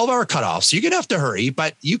it's a 12-hour cutoff. So you're going to have to hurry,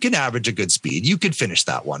 but you can average a good speed. You could finish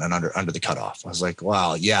that one and under the cutoff. I was like,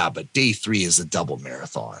 well, yeah, but day 3 is a double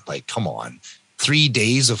marathon. Like, come on. 3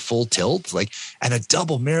 days of full tilt, like, and a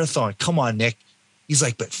double marathon. Come on, Nick. He's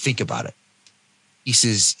like, but think about it. He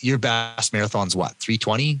says, your best marathon's what?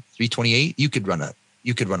 320, 328. You could run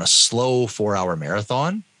a slow 4-hour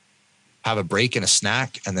marathon, have a break and a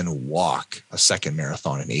snack, and then walk a second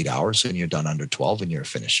marathon in 8 hours, and you're done under 12 and you're a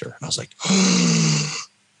finisher. And I was like, oh,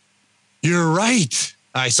 you're right.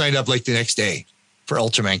 I signed up like the next day for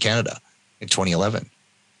Ultraman Canada in 2011.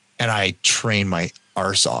 And I trained my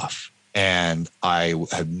arse off. And I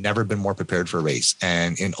have never been more prepared for a race.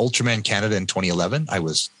 And in Ultraman Canada in 2011, I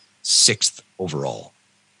was 6th overall.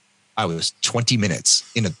 I was 20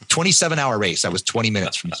 minutes in a 27-hour race. I was 20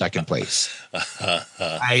 minutes from second place.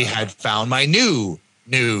 I had found my new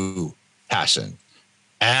passion,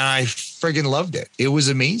 and I friggin' loved it. It was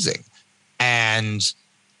amazing. And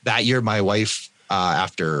that year, my wife,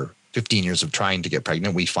 after 15 years of trying to get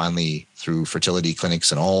pregnant, we finally, through fertility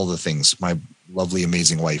clinics and all the things, my lovely,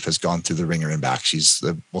 amazing wife has gone through the ringer and back. She's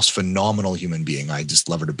the most phenomenal human being. I just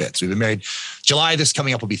love her to bits. We've been married. July, this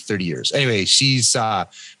coming up will be 30 years. Anyway,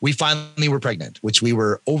 we finally were pregnant, which we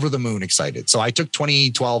were over the moon excited. So I took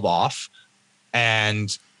 2012 off,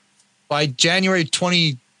 and by January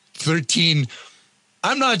 2013,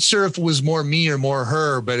 I'm not sure if it was more me or more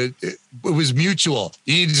her, but it was mutual.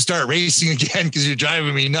 You need to start racing again because you're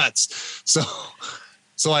driving me nuts.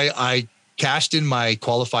 So I cashed in my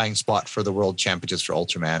qualifying spot for the World Championships for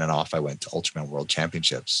Ultraman, and off I went to Ultraman World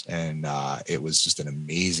Championships. And it was just an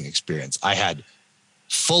amazing experience. I had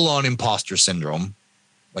full-on imposter syndrome.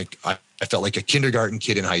 Like I felt like a kindergarten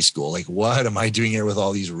kid in high school. Like, what am I doing here with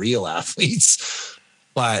all these real athletes?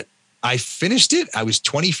 But I finished it. I was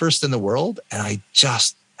 21st in the world, and I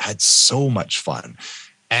just had so much fun.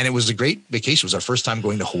 And it was a great vacation. It was our first time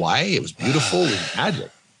going to Hawaii. It was beautiful. It was magic.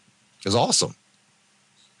 It was awesome.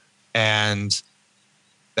 And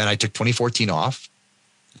then I took 2014 off,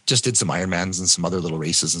 just did some Ironmans and some other little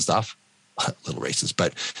races and stuff, and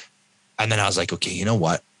then I was like, okay, you know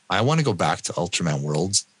what? I want to go back to Ultraman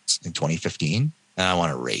Worlds in 2015, and I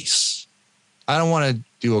want to race. I don't want to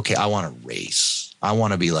do okay. I want to race. I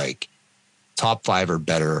want to be like top 5 or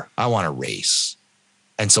better. I want to race.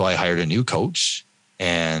 And so I hired a new coach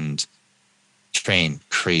and trained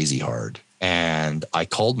crazy hard. And I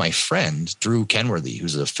called my friend, Drew Kenworthy,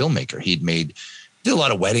 who's a filmmaker. Did a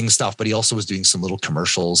lot of wedding stuff, but he also was doing some little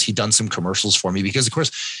commercials. He'd done some commercials for me because, of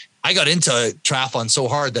course, I got into triathlon so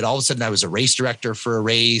hard that all of a sudden I was a race director for a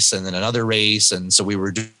race and then another race. And so we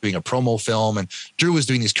were doing a promo film, and Drew was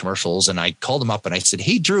doing these commercials. And I called him up and I said,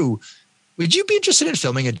 hey, Drew, would you be interested in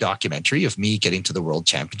filming a documentary of me getting to the World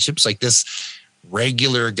Championships? Like this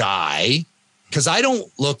regular guy, because I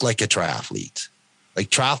don't look like a triathlete. Like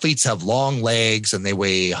triathletes have long legs and they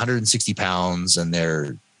weigh 160 pounds and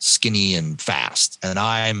they're skinny and fast. And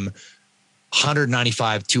I'm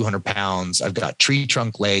 195, 200 pounds. I've got tree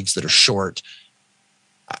trunk legs that are short.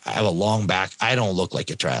 I have a long back. I don't look like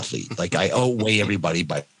a triathlete. Like I outweigh everybody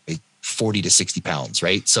by 40 to 60 pounds.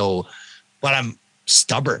 Right. So, but I'm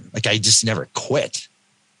stubborn. Like I just never quit.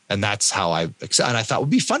 And that's how and I thought it would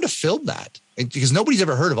be fun to film that because nobody's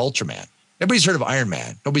ever heard of Ultraman. Everybody's heard of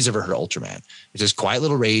Ironman. Nobody's ever heard of Ultraman. It's this quiet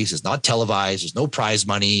little race. It's not televised. There's no prize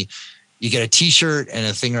money. You get a t-shirt and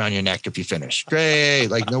a thing around your neck if you finish. Great.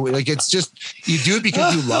 It's just, you do it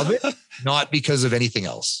because you love it, not because of anything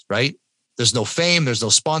else, right? There's no fame. There's no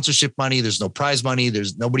sponsorship money. There's no prize money.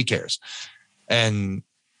 Nobody cares. And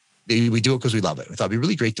we do it because we love it. We thought it'd be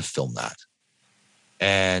really great to film that.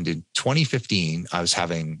 And in 2015, I was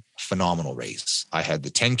having a phenomenal race. I had the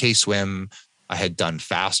 10K swim. I had done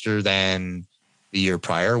faster than the year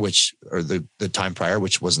prior, the time prior,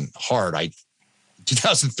 which wasn't hard.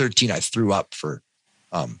 2013, I threw up for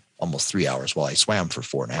almost 3 hours while I swam for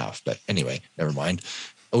 4.5. But anyway, never mind.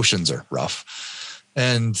 Oceans are rough.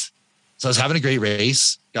 And so I was having a great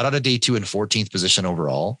race, got out of day 2 in 14th position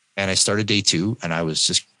overall. And I started day 2 and I was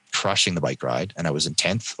just crushing the bike ride. And I was in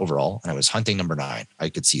 10th overall and I was hunting number 9. I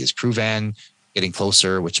could see his crew van getting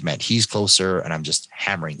closer, which meant he's closer. And I'm just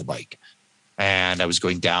hammering the bike. And I was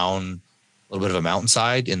going down a little bit of a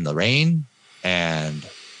mountainside in the rain. And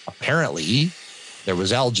apparently there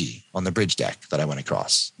was algae on the bridge deck that I went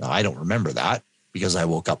across. Now, I don't remember that because I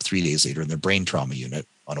woke up 3 days later in the brain trauma unit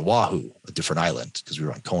on Oahu, a different island, because we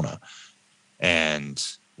were on Kona. And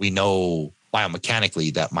we know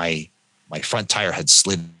biomechanically that my front tire had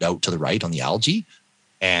slid out to the right on the algae.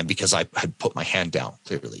 And because I had put my hand down,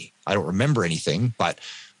 clearly, I don't remember anything, but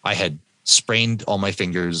I had sprained all my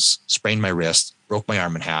fingers, sprained my wrist, broke my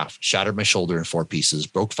arm in half, shattered my shoulder in 4 pieces,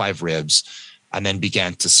 broke 5 ribs, and then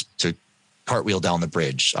began to cartwheel down the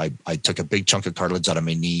bridge. I took a big chunk of cartilage out of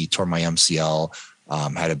my knee, tore my MCL,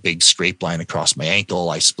 had a big scrape line across my ankle.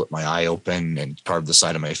 I split my eye open and carved the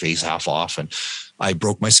side of my face half off, and I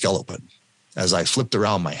broke my skull open. As I flipped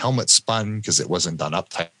around, my helmet spun because it wasn't done up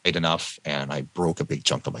tight enough, and I broke a big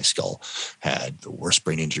chunk of my skull. Had the worst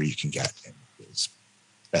brain injury you can get. And it was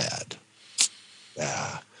bad.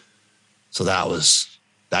 Yeah. So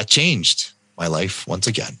that changed my life once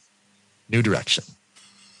again. New direction.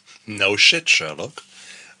 No shit, Sherlock.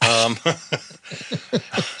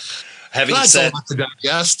 Having That's said, all to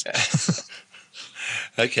digest.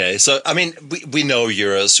 okay, so I mean, we know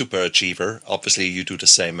you're a super achiever. Obviously, you do the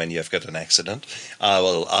same when you've got an accident.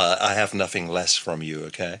 I have nothing less from you.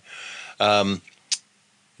 Okay, that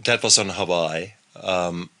was on Hawaii.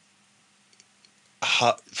 Oh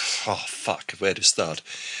fuck, where to start?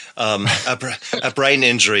 A brain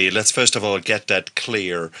injury. Let's first of all get that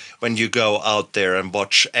clear. When you go out there and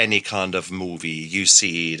watch any kind of movie, you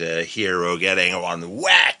see the hero getting one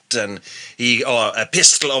whacked and or a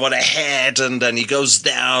pistol over the head, and then he goes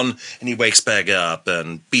down and he wakes back up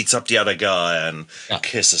and beats up the other guy and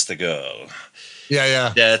kisses the girl.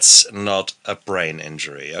 Yeah. That's not a brain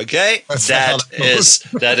injury, okay?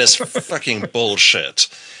 That is fucking bullshit.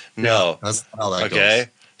 No. That's how that okay. goes.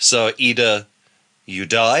 So either you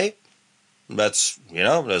die, there's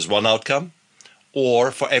one outcome,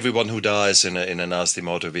 or for everyone who dies in a nasty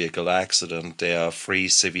motor vehicle accident, there are 3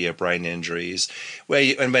 severe brain injuries.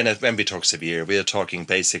 When we talk severe, we are talking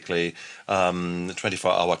basically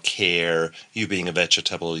 24-hour care, you being a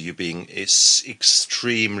vegetable, you being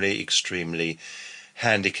extremely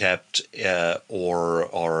handicapped,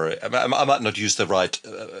 or I might not use the right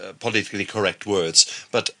politically correct words,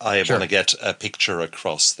 but I want to get a picture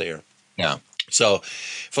across there. Yeah. So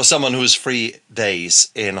for someone who's 3 days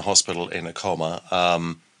in a hospital in a coma,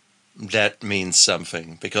 that means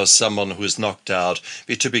something, because someone who is knocked out,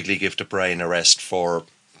 we typically give the brain a rest for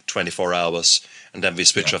 24 hours, and then we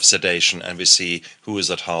switch off sedation and we see who is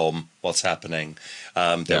at home, what's happening.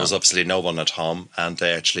 There was obviously no one at home, and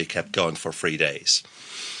they actually kept going for 3 days.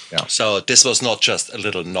 Yeah. So this was not just a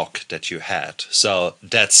little knock that you had. So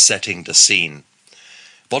that's setting the scene.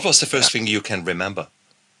 What was the first thing you can remember?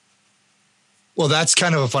 Well, that's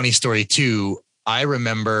kind of a funny story too. I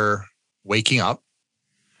remember waking up,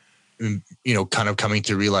 kind of coming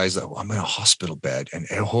to realize that I'm in a hospital bed and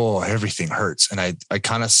everything hurts. And I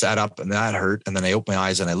kind of sat up and that hurt. And then I opened my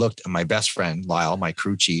eyes and I looked, and my best friend, Lyle, my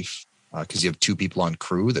crew chief, because you have 2 people on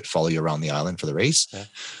crew that follow you around the island for the race. Yeah.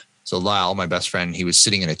 So Lyle, my best friend, he was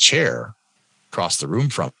sitting in a chair across the room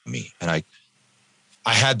from me. And I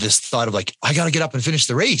had this thought of like, I got to get up and finish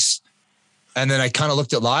the race. And then I kind of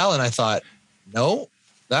looked at Lyle and I thought, no,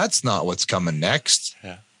 that's not what's coming next.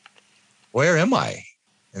 Yeah. Where am I?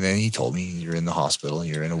 And then he told me, you're in the hospital,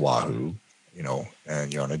 you're in Oahu,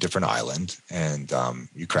 and you're on a different island, and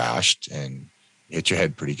you crashed and you hit your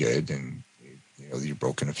head pretty good, and you've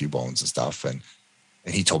broken a few bones and stuff. And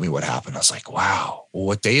he told me what happened. I was like, wow, well,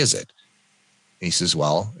 what day is it? And he says,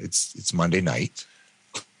 well, it's Monday night.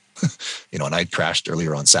 And I'd crashed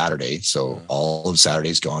earlier on Saturday. So all of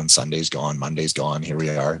Saturday's gone, Sunday's gone, Monday's gone. Here we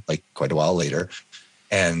are, like quite a while later.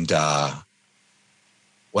 And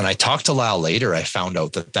when I talked to Lyle later, I found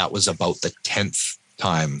out that was about the 10th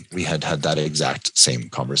time we had that exact same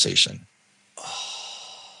conversation.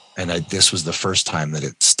 And this was the first time that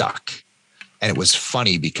it stuck. And it was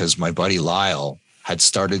funny because my buddy Lyle had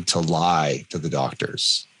started to lie to the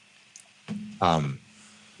doctors.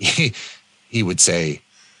 He would say,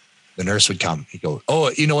 the nurse would come. He'd go,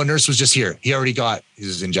 a nurse was just here. He already got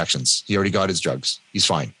his injections. He already got his drugs. He's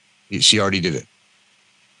fine. She already did it.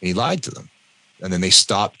 And he lied to them. And then they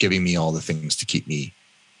stopped giving me all the things to keep me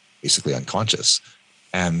basically unconscious.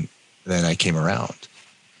 And then I came around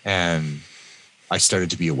and I started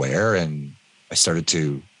to be aware, and I started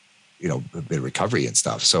to, a bit of recovery and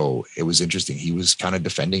stuff. So it was interesting. He was kind of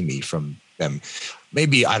defending me from them.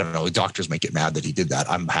 Maybe, I don't know, doctors might get mad that he did that.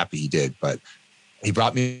 I'm happy he did, but he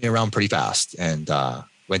brought me around pretty fast, and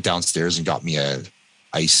went downstairs and got me a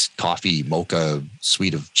iced coffee, mocha,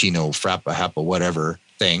 sweet of chino, frappa, happa, whatever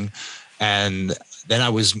thing. And then I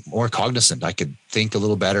was more cognizant. I could think a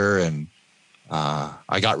little better, and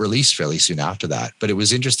I got released fairly soon after that. But it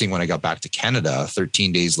was interesting when I got back to Canada,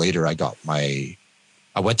 13 days later, I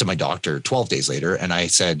went to my doctor 12 days later, and I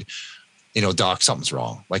said, doc, something's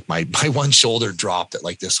wrong. Like my one shoulder dropped at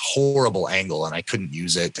like this horrible angle and I couldn't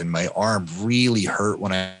use it. And my arm really hurt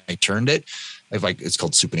when I turned it. it's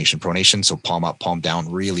called supination pronation. So palm up, palm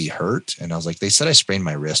down really hurt. And I was like, they said I sprained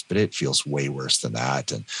my wrist, but it feels way worse than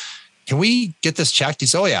that. And can we get this checked? He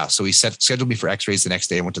said, oh yeah. So he scheduled me for x-rays the next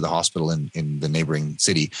day. I went to the hospital in the neighboring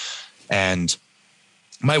city. And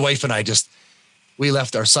my wife and I we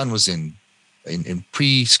left. Our son was in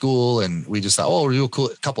preschool, and we just thought, oh, we'll do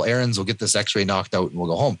a couple errands. We'll get this x-ray knocked out and we'll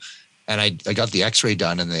go home. And I got the x-ray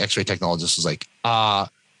done, and the x-ray technologist was like, well,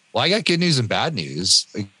 I got good news and bad news.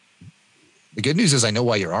 The good news is I know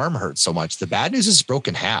why your arm hurts so much. The bad news is it's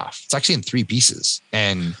broken half. It's actually in 3 pieces.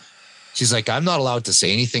 And she's like, I'm not allowed to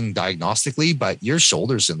say anything diagnostically, but your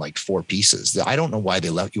shoulder's in like 4 pieces. I don't know why they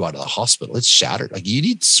let you out of the hospital. It's shattered. Like, you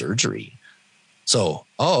need surgery. So,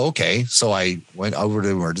 okay. So I went over to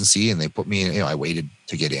emergency, and they put me in, I waited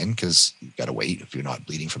to get in because you got to wait if you're not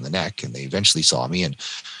bleeding from the neck. And they eventually saw me, and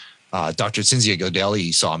Dr. Cinzia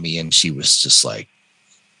Godelli saw me, and she was just like,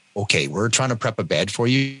 okay, we're trying to prep a bed for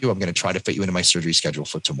you. I'm going to try to fit you into my surgery schedule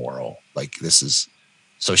for tomorrow. Like,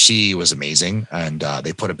 so she was amazing. And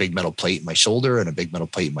they put a big metal plate in my shoulder and a big metal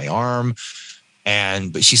plate in my arm.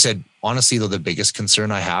 But she said, honestly, though, the biggest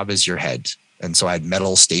concern I have is your head. And so I had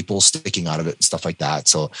metal staples sticking out of it and stuff like that.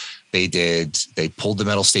 So they pulled the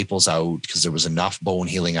metal staples out because there was enough bone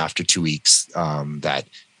healing after 2 weeks that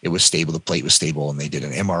it was stable. The plate was stable, and they did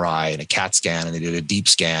an MRI and a CAT scan, and they did a deep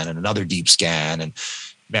scan and another deep scan, and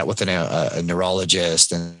met with a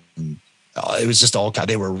neurologist, and it was just all,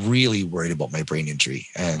 they were really worried about my brain injury.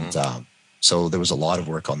 And so there was a lot of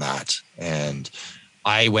work on that. And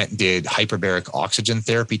I went and did hyperbaric oxygen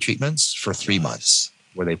therapy treatments for 3 months,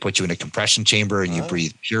 where they put you in a compression chamber and you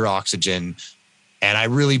breathe pure oxygen. And I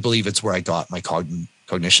really believe it's where I got my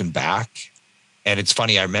cognition back. And it's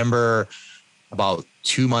funny, I remember about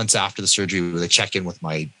 2 months after the surgery, with a check-in with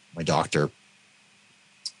my doctor,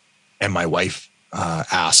 and my wife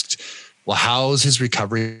asked, well, how's his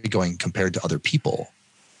recovery going compared to other people?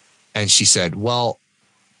 And she said, well,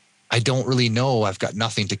 I don't really know. I've got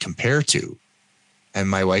nothing to compare to. And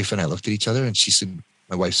my wife and I looked at each other, and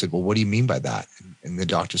my wife said, well, what do you mean by that? And the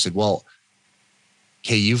doctor said, well,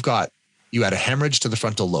 okay, you had a hemorrhage to the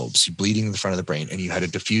frontal lobes, bleeding in the front of the brain, and you had a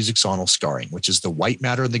diffuse axonal scarring, which is the white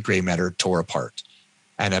matter and the gray matter tore apart,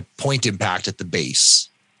 and a point impact at the base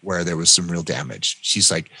where there was some real damage.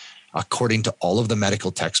 She's like, according to all of the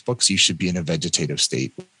medical textbooks, you should be in a vegetative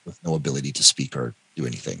state with no ability to speak or do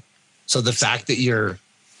anything. So the fact that you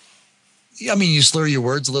slur your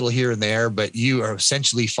words a little here and there, but you are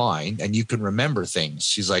essentially fine and you can remember things.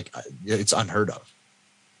 She's like, it's unheard of.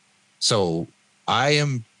 So I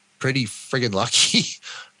am pretty friggin' lucky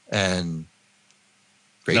and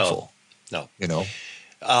grateful. No.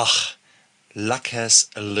 Luck has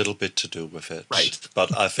a little bit to do with it. Right.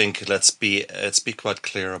 But I think let's be quite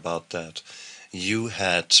clear about that. You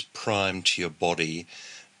had primed your body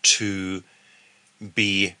to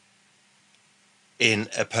be in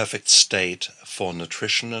a perfect state for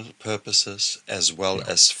nutritional purposes, as well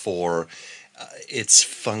as for its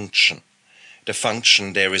function.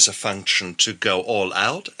 There is a function to go all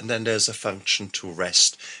out, and then there's a function to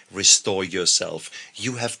rest, restore yourself.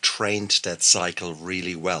 You have trained that cycle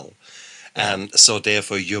really well. And so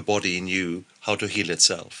therefore your body knew how to heal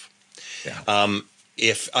itself. Yeah.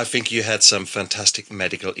 I think you had some fantastic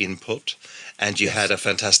medical input, and you had a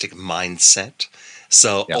fantastic mindset.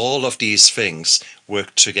 So all of these things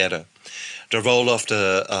work together. The role of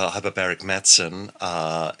the hyperbaric medicine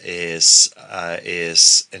is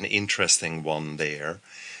an interesting one there.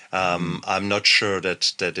 I'm not sure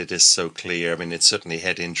that it is so clear. I mean, it's certainly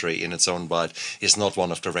head injury in its own right is not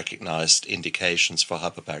one of the recognized indications for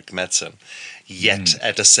hyperbaric medicine. Yet,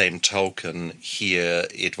 at the same token, here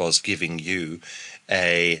it was giving you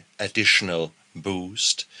a additional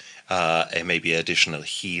boost, maybe additional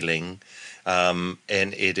healing, and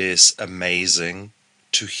it is amazing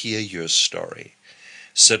to hear your story.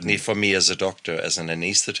 Certainly for me as a doctor, as an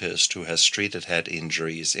anesthetist who has treated head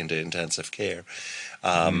injuries in the intensive care,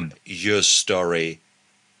 your story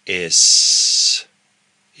is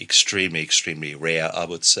extremely, extremely rare, I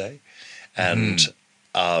would say. And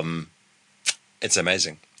it's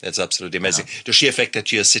amazing. It's absolutely amazing. Yeah. The sheer fact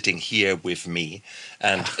that you're sitting here with me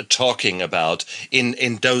and talking about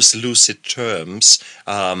in those lucid terms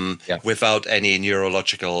without any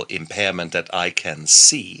neurological impairment that I can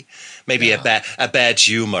see. Maybe a bad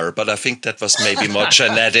humor, but I think that was maybe more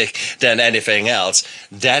genetic than anything else.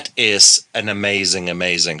 That is an amazing,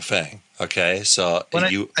 amazing thing. Okay, so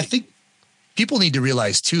I think people need to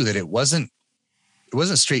realize too that it wasn't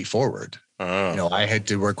straightforward. You know, I had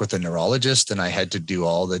to work with a neurologist, and I had to do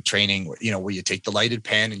all the training, you know, where you take the lighted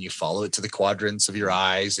pen and you follow it to the quadrants of your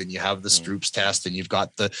eyes, and you have the Stroop's test, and you've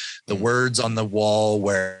got the words on the wall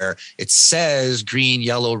where it says green,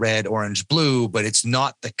 yellow, red, orange, blue, but it's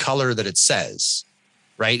not the color that it says,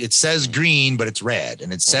 right? It says green, but it's red,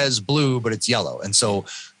 and it says blue, but it's yellow. And so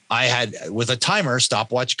I had, with a timer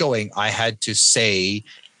stopwatch going, I had to say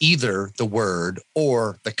either the word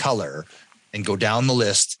or the color and go down the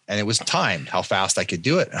list. And it was timed how fast I could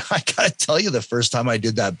do it. And I got to tell you, the first time I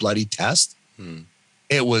did that bloody test,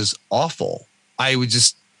 it was awful. I would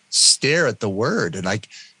just stare at the word and like,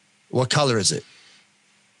 what color is it?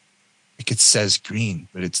 Like, it says green,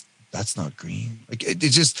 but that's not green. Like,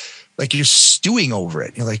 it's just like you're stewing over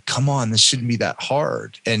it. You're like, come on, this shouldn't be that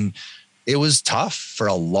hard. And it was tough for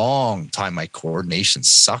a long time. My coordination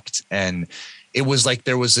sucked. And it was like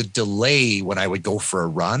there was a delay when I would go for a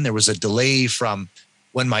run. There was a delay from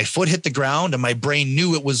when my foot hit the ground and my brain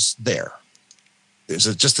knew it was there.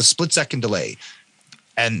 There's just a split second delay.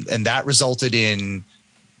 And that resulted in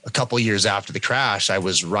a couple of years after the crash, I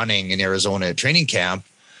was running in Arizona at training camp,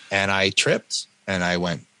 and I tripped and I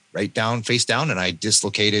went right down, face down, and I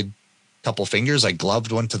dislocated a couple of fingers. I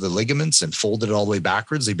gloved one to the ligaments and folded it all the way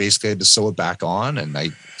backwards. They basically had to sew it back on, and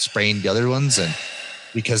I sprained the other ones. And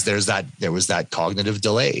because there was that cognitive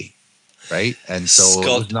delay, right? And so Scott,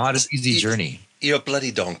 it was not an easy journey. You're a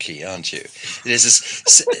bloody donkey, aren't you?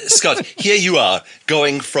 Scott, here you are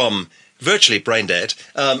going from virtually brain dead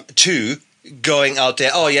to going out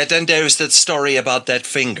there. Oh yeah, then there is that story about that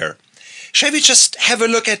finger. Shall we just have a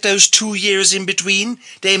look at those 2 years in between?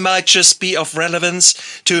 They might just be of relevance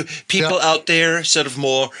to people out there, sort of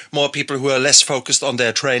more people who are less focused on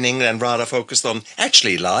their training and rather focused on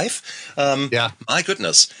actually life. My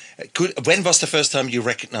goodness. When was the first time you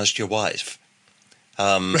recognized your wife?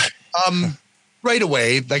 Right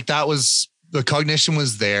away. Like, that was, the cognition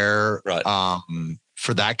was there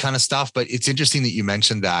for that kind of stuff. But it's interesting that you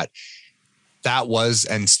mentioned that. That was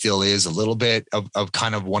and still is a little bit of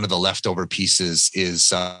kind of one of the leftover pieces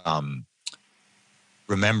is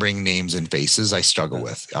remembering names and faces I struggle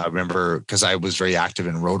with. I remember because I was very active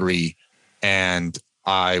in Rotary, and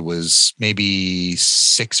I was maybe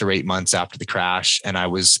 6 or 8 months after the crash, and I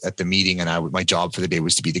was at the meeting, and my job for the day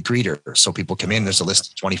was to be the greeter. So people come in, there's a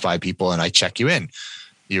list of 25 people, and I check you in.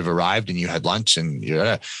 You've arrived and you had lunch, and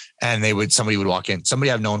somebody would walk in,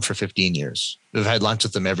 somebody I've known for 15 years. I've had lunch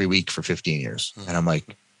with them every week for 15 years. And I'm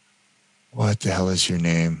like, what the hell is your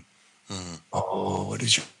name? Oh, what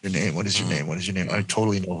is your name? What is your name? What is your name? I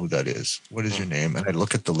totally know who that is. What is your name? And I'd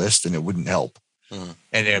look at the list and it wouldn't help. And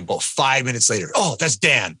then about 5 minutes later, oh, that's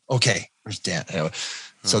Dan. Okay, where's Dan?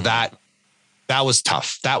 So that was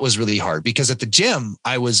tough. That was really hard because at the gym,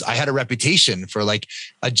 I had a reputation for, like,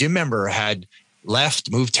 a gym member had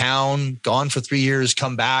left, moved town, gone for 3 years,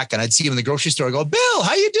 come back, and I'd see him in the grocery store. I go, Bill,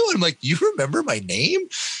 how you doing? I'm like, you remember my name?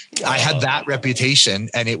 I had that reputation,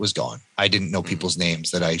 and it was gone. I didn't know people's names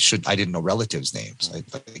that I didn't know relatives' names.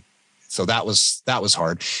 So that was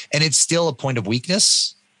hard, and it's still a point of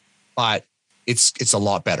weakness, but it's a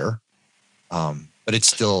lot better. But it's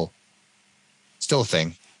still a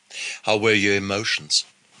thing. How were your emotions?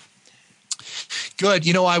 Good.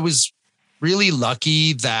 You know, I was really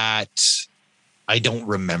lucky that I don't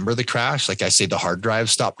remember the crash. Like I say, the hard drive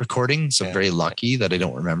stopped recording. So I'm very lucky that I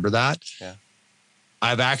don't remember that. Yeah.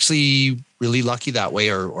 I'm actually really lucky that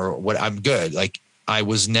way, or what I'm good. Like there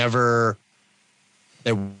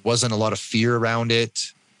wasn't a lot of fear around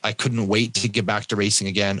it. I couldn't wait to get back to racing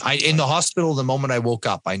again. In the hospital, the moment I woke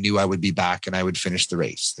up, I knew I would be back and I would finish the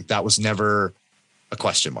race. Like that was never a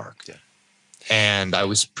question mark. Yeah. And I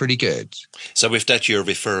was pretty good. So with that, you're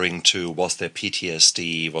referring to, was there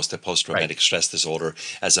PTSD, was there post-traumatic stress disorder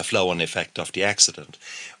as a flow-on effect of the accident?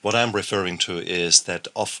 What I'm referring to is that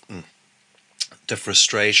often the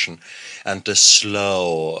frustration and the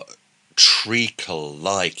slow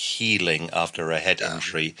treacle-like healing after a head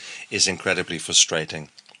injury is incredibly frustrating.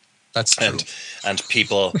 That's true. And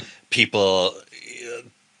people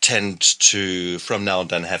tend to, from now and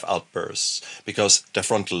then, have outbursts because the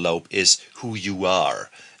frontal lobe is who you are.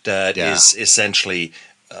 That is essentially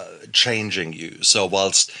changing you. So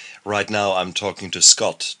whilst right now I'm talking to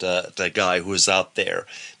Scott, the guy who is out there,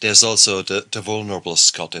 there's also the vulnerable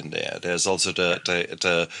Scott in there. There's also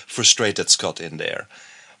the frustrated Scott in there.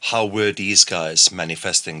 How were these guys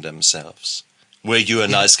manifesting themselves? Were you a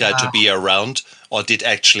nice guy to be around, or did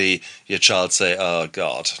actually your child say, oh,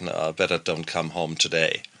 God, no, I better don't come home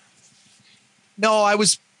today? No, I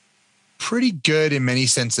was pretty good in many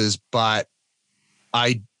senses, but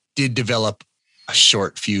I did develop a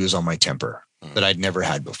short fuse on my temper that I'd never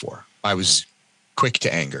had before. I was quick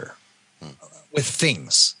to anger. with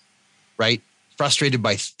things, right? Frustrated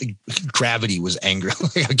by gravity was angry.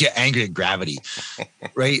 I get angry at gravity,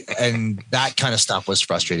 right? And that kind of stuff was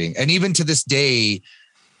frustrating. And even to this day,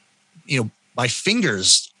 my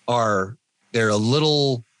fingers they're a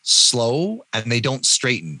little slow and they don't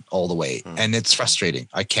straighten all the way. And it's frustrating.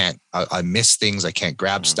 I miss things. I can't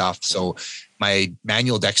grab stuff. So my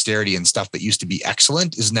manual dexterity and stuff that used to be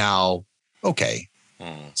excellent is now okay.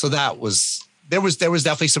 So there was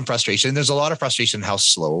definitely some frustration. There's a lot of frustration in how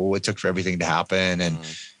slow it took for everything to happen. And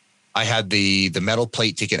I had the metal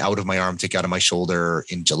plate taken out of my arm, taken out of my shoulder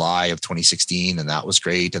in July of 2016. And that was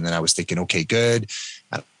great. And then I was thinking, okay, good.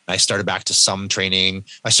 I started back to some training.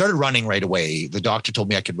 I started running right away. The doctor told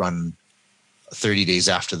me I could run 30 days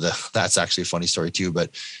after that's actually a funny story too. But,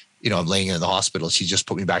 I'm laying in the hospital. She just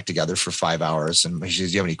put me back together for 5 hours. And she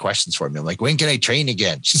says, do you have any questions for me? I'm like, when can I train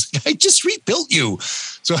again? She's like, I just rebuilt you.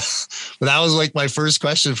 So that was like my first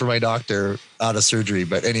question for my doctor out of surgery.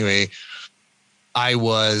 But anyway, I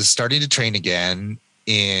was starting to train again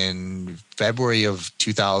in February of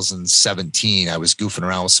 2017. I was goofing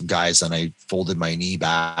around with some guys and I folded my knee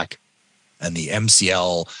back, and the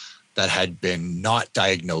MCL that had been not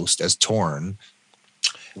diagnosed as torn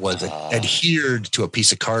was adhered to a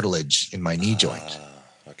piece of cartilage in my knee joint.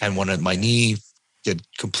 Okay. And when my knee did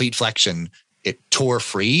complete flexion, it tore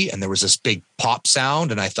free and there was this big pop sound.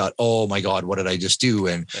 And I thought, oh my God, what did I just do?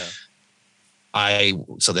 And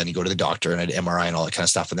so then you go to the doctor and I had MRI and all that kind of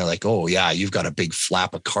stuff. And they're like, oh yeah, you've got a big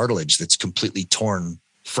flap of cartilage that's completely torn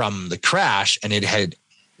from the crash. And it had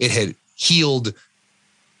healed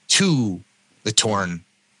to the torn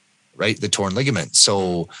ligament.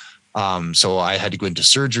 So I had to go into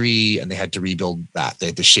surgery and they had to rebuild that. They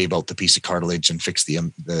had to shave out the piece of cartilage and fix the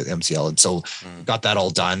MCL. And so got that all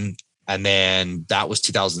done. And then that was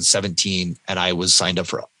 2017. And I was signed up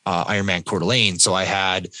for Ironman Coeur d'Alene. So I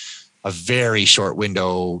had a very short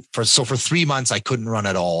window for 3 months, I couldn't run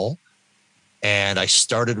at all. And I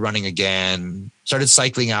started running again, started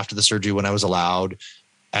cycling after the surgery when I was allowed.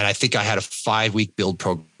 And I think I had a 5-week build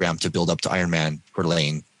program to build up to Ironman Coeur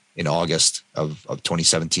d'Alene in August of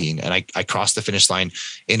 2017. And I crossed the finish line.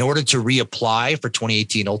 In order to reapply for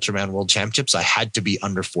 2018 Ultraman World Championships, I had to be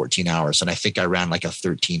under 14 hours. And I think I ran like a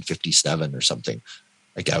 13:57 or something.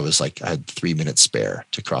 I had 3 minutes spare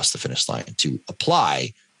to cross the finish line to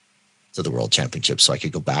apply to the World Championships so I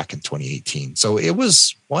could go back in 2018. So it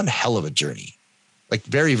was one hell of a journey, like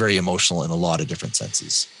very, very emotional in a lot of different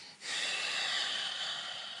senses.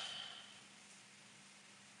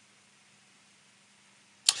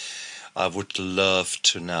 I would love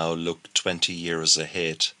to now look 20 years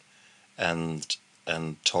ahead and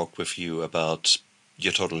talk with you about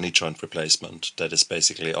your total knee joint replacement that is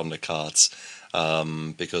basically on the cards,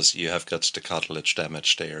 because you have got the cartilage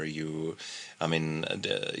damage there. Your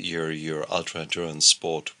ultra endurance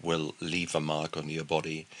sport will leave a mark on your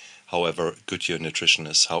body. However good your nutrition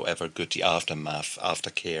is, however good the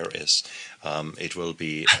aftercare is, it will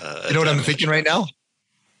be. You know what I'm thinking right now?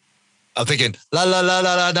 I'm thinking, la, la, la,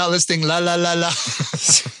 la, la, not listening, la, la, la, la.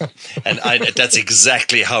 And that's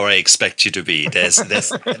exactly how I expect you to be.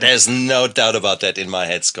 There's no doubt about that in my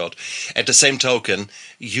head, Scott. At the same token,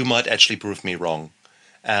 you might actually prove me wrong.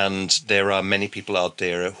 And there are many people out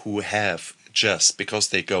there who have, just because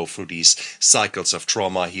they go through these cycles of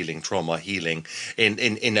trauma healing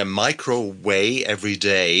in a micro way every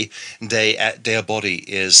day, their body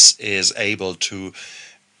is able to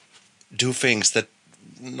do things that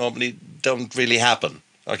normally don't really happen.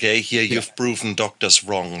 Okay, here you've proven doctors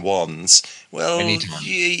wrong once. Well,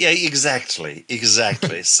 yeah, exactly.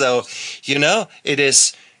 So, it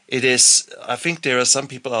is. I think there are some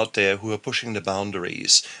people out there who are pushing the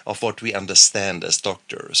boundaries of what we understand as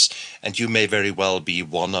doctors, and you may very well be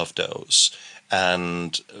one of those.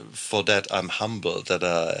 And for that, I'm humbled that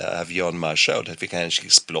I have you on my show, that we can actually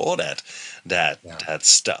explore that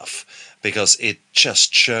stuff, because it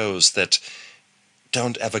just shows that.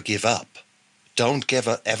 Don't ever give up. Don't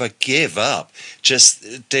ever give up.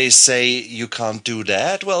 Just they say you can't do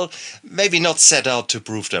that. Well, maybe not set out to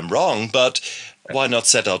prove them wrong, but why not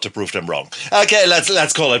set out to prove them wrong? Okay,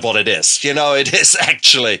 let's call it what it is. It is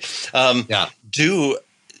actually. Do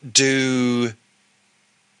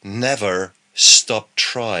never stop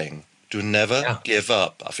trying. Do never give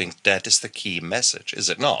up. I think that is the key message, is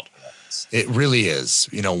it not? It really is.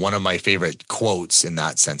 One of my favorite quotes in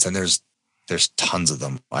that sense, and there's tons of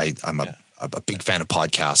them. I'm a big fan of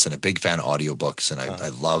podcasts and a big fan of audiobooks, and I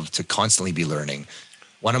love to constantly be learning.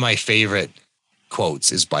 One of my favorite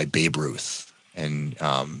quotes is by Babe Ruth. And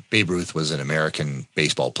Babe Ruth was an American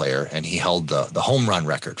baseball player, and he held the home run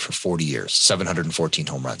record for 40 years, 714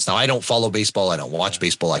 home runs. Now, I don't follow baseball. I don't watch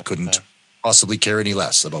baseball. I couldn't possibly care any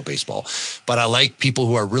less about baseball. But I like people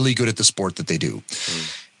who are really good at the sport that they do.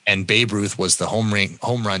 And Babe Ruth was the home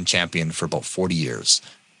run champion for about 40 years.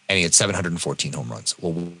 And he had 714 home runs.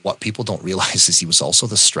 Well, what people don't realize is he was also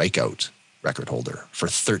the strikeout record holder for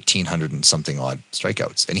 1,300 and something odd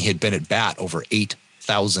strikeouts. And he had been at bat over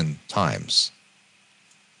 8,000 times.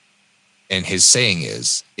 And his saying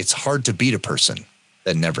is, it's hard to beat a person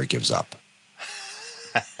that never gives up.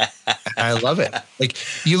 I love it. Like,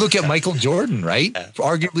 you look at Michael Jordan, right?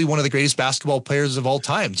 Arguably one of the greatest basketball players of all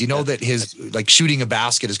time. Do you know that his, like, shooting a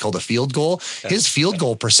basket is called a field goal? His field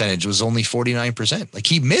goal percentage was only 49%. Like,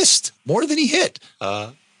 he missed more than he hit.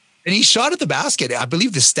 And he shot at the basket. I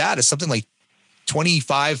believe the stat is something like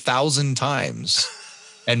 25,000 times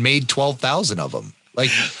and made 12,000 of them. Like,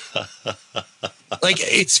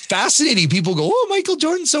 it's fascinating. People go, oh, Michael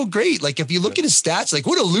Jordan's so great. Like, if you look at his stats, like,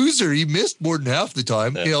 what a loser. He missed more than half the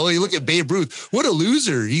time. You know, you look at Babe Ruth, what a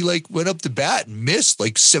loser. He, like, went up to bat and missed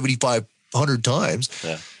like 7,500 times.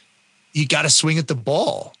 You got to swing at the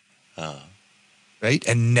ball. Right?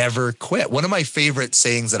 And never quit. One of my favorite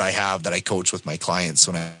sayings that I have that I coach with my clients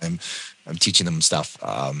when I'm teaching them stuff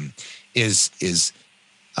is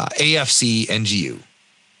AFC NGU.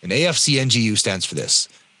 And AFC NGU stands for this: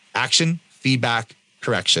 action, feedback,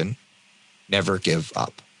 correction, never give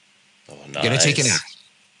up. Oh, nice. You're going to take an action.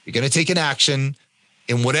 You're going to take an action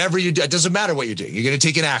in whatever you do. It doesn't matter what you're doing. You're going to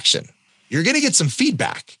take an action. You're going to get some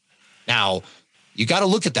feedback. Now, you got to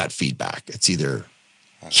look at that feedback. It's either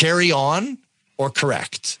carry on or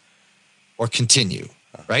correct or continue,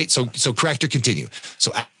 right? So correct or continue.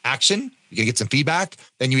 So action, you're going to get some feedback.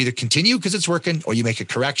 Then you either continue because it's working, or you make a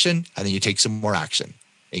correction and then you take some more action.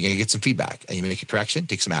 You're going to get some feedback and you make a correction,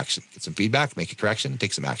 take some action, get some feedback, make a correction,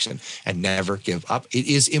 take some action, and never give up. It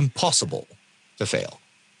is impossible to fail.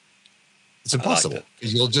 It's impossible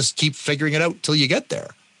because you'll just keep figuring it out till you get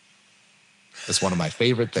there. That's one of my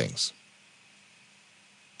favorite things.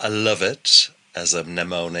 I love it as a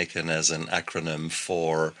mnemonic and as an acronym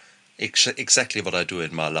for exactly what I do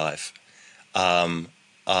in my life.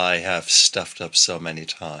 I have stuffed up so many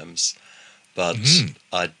times, but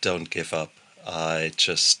I don't give up. I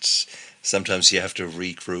just, sometimes you have to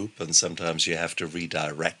regroup and sometimes you have to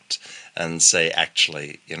redirect and say,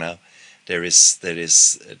 actually, you know, there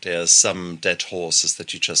are some dead horses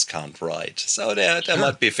that you just can't ride. So there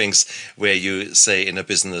might be things where you say in a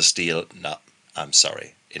business deal, no, I'm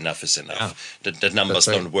sorry, enough is enough. The numbers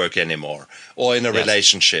don't work anymore. Or in a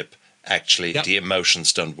relationship, actually, the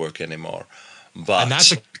emotions don't work anymore. But and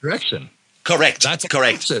that's a correction. Correct. That's a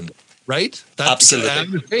correct. Correction. Right? Absolutely.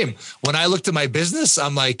 I'm the same. When I looked at my business,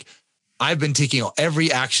 I'm like, I've been taking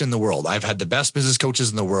every action in the world. I've had the best business coaches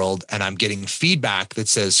in the world, and I'm getting feedback that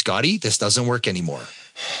says, Scotty, this doesn't work anymore.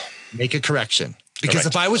 Make a correction. Because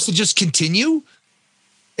if I was to just continue,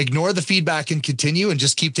 ignore the feedback and continue and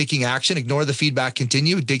just keep taking action, ignore the feedback,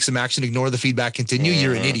 continue, take some action, ignore the feedback, continue,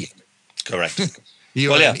 you're an idiot. Correct.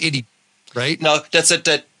 You're an idiot. Right? No, that's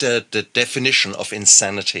the definition of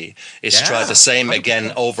insanity is try the same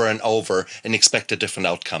again over and over and expect a different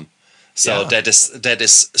outcome. So that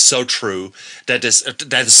is so true. That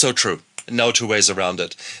is so true. No two ways around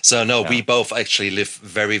it. So we both actually live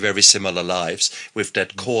very, very similar lives with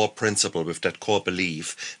that core principle, with that core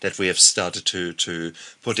belief that we have started to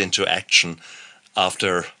put into action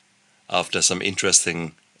after some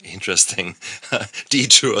interesting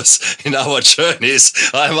detours in our journeys,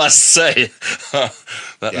 I must say.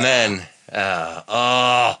 But man,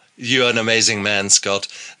 you're an amazing man, Scott.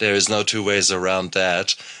 There is no two ways around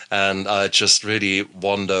that. And I just really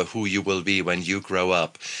wonder who you will be when you grow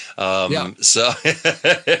up. So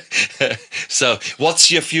what's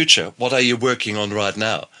your future? What are you working on right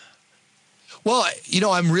now? Well,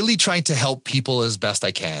 I'm really trying to help people as best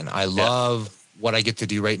I can. I love what I get to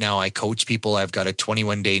do right now. I coach people. I've got a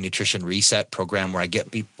 21-day nutrition reset program where I get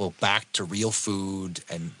people back to real food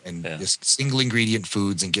and just single ingredient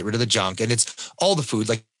foods and get rid of the junk. And it's all the food.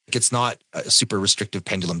 Like, it's not a super restrictive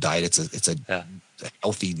pendulum diet. It's a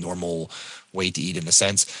healthy, normal way to eat in a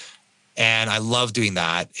sense. And I love doing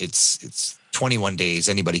that. It's 21 days.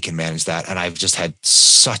 Anybody can manage that. And I've just had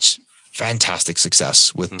such fantastic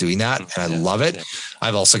success with doing that. And I love it.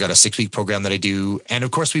 I've also got a 6-week program that I do. And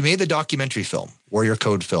of course, we made the documentary film, Warrior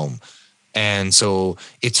Code film. And so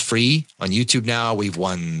it's free on YouTube now. We've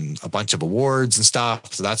won a bunch of awards and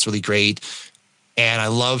stuff. So that's really great. And I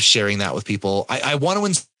love sharing that with people. I want to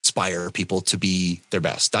inspire people to be their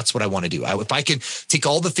best. That's what I want to do. If I can take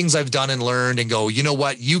all the things I've done and learned and go, you know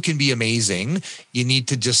what, you can be amazing. You need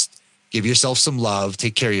to just give yourself some love,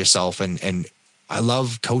 take care of yourself. And I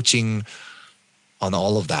love coaching on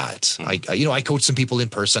all of that. I coach some people in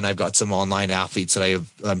person. I've got some online athletes that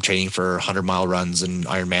I'm training for 100-mile runs and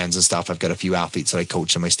Ironmans and stuff. I've got a few athletes that I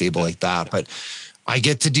coach in my stable like that, but I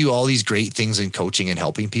get to do all these great things in coaching and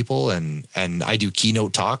helping people. And I do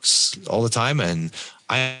keynote talks all the time, and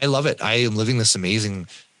I love it. I am living this amazing.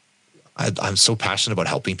 I'm so passionate about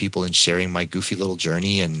helping people and sharing my goofy little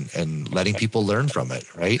journey and letting people learn from it.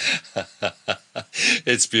 Right.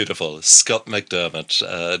 It's beautiful. Scott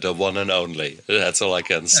McDermott, the one and only. That's all I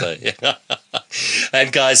can say.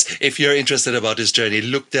 And guys, if you're interested about his journey,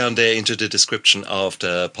 look down there into the description of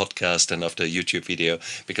the podcast and of the YouTube video,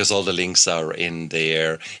 because all the links are in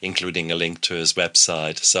there, including a link to his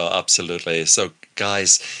website. So absolutely. So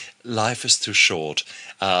guys, life is too short.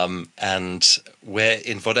 And where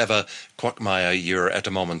in whatever quagmire you're at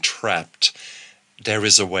the moment trapped, there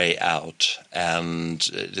is a way out, and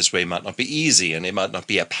this way might not be easy and it might not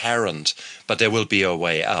be apparent, but there will be a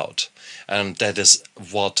way out. And that is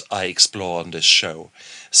what I explore on this show.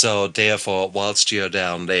 So therefore, whilst you're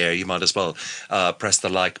down there, you might as well press the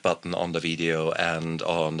like button on the video and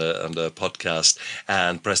on the podcast,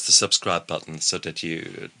 and press the subscribe button so that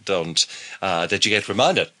you get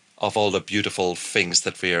reminded of all the beautiful things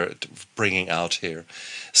that we're bringing out here.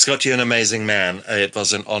 Scott, you're an amazing man. It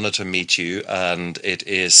was an honor to meet you, and it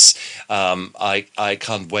is, I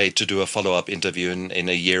can't wait to do a follow-up interview in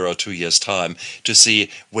a year or 2 years' time to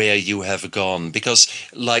see where you have gone, because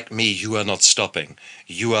like me, you are not stopping.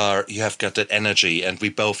 You have got that energy, and we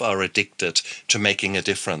both are addicted to making a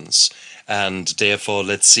difference. And therefore,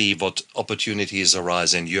 let's see what opportunities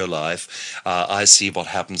arise in your life. I see what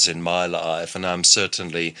happens in my life, and I'm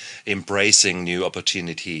certainly embracing new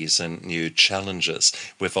opportunities and new challenges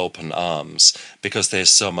with open arms, because there's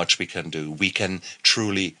so much we can do. We can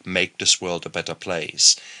truly make this world a better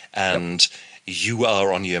place. And you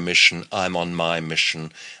are on your mission, I'm on my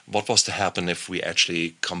mission. What was to happen if we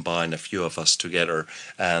actually combine a few of us together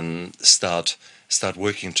and start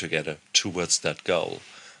working together towards that goal?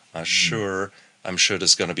 I'm sure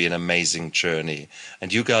there's going to be an amazing journey.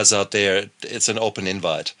 And you guys out there, it's an open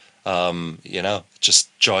invite.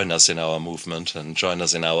 Just join us in our movement and join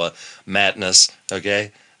us in our madness,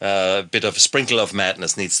 okay? A bit of a sprinkle of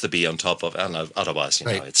madness needs to be on top of, and otherwise,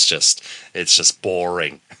 right. It's just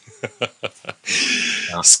boring.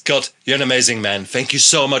 Yeah. Scott, you're an amazing man. Thank you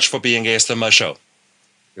so much for being a guest on my show.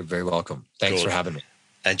 You're very welcome. Thanks for having me.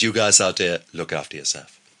 And you guys out there, look after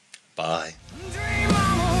yourself. Bye.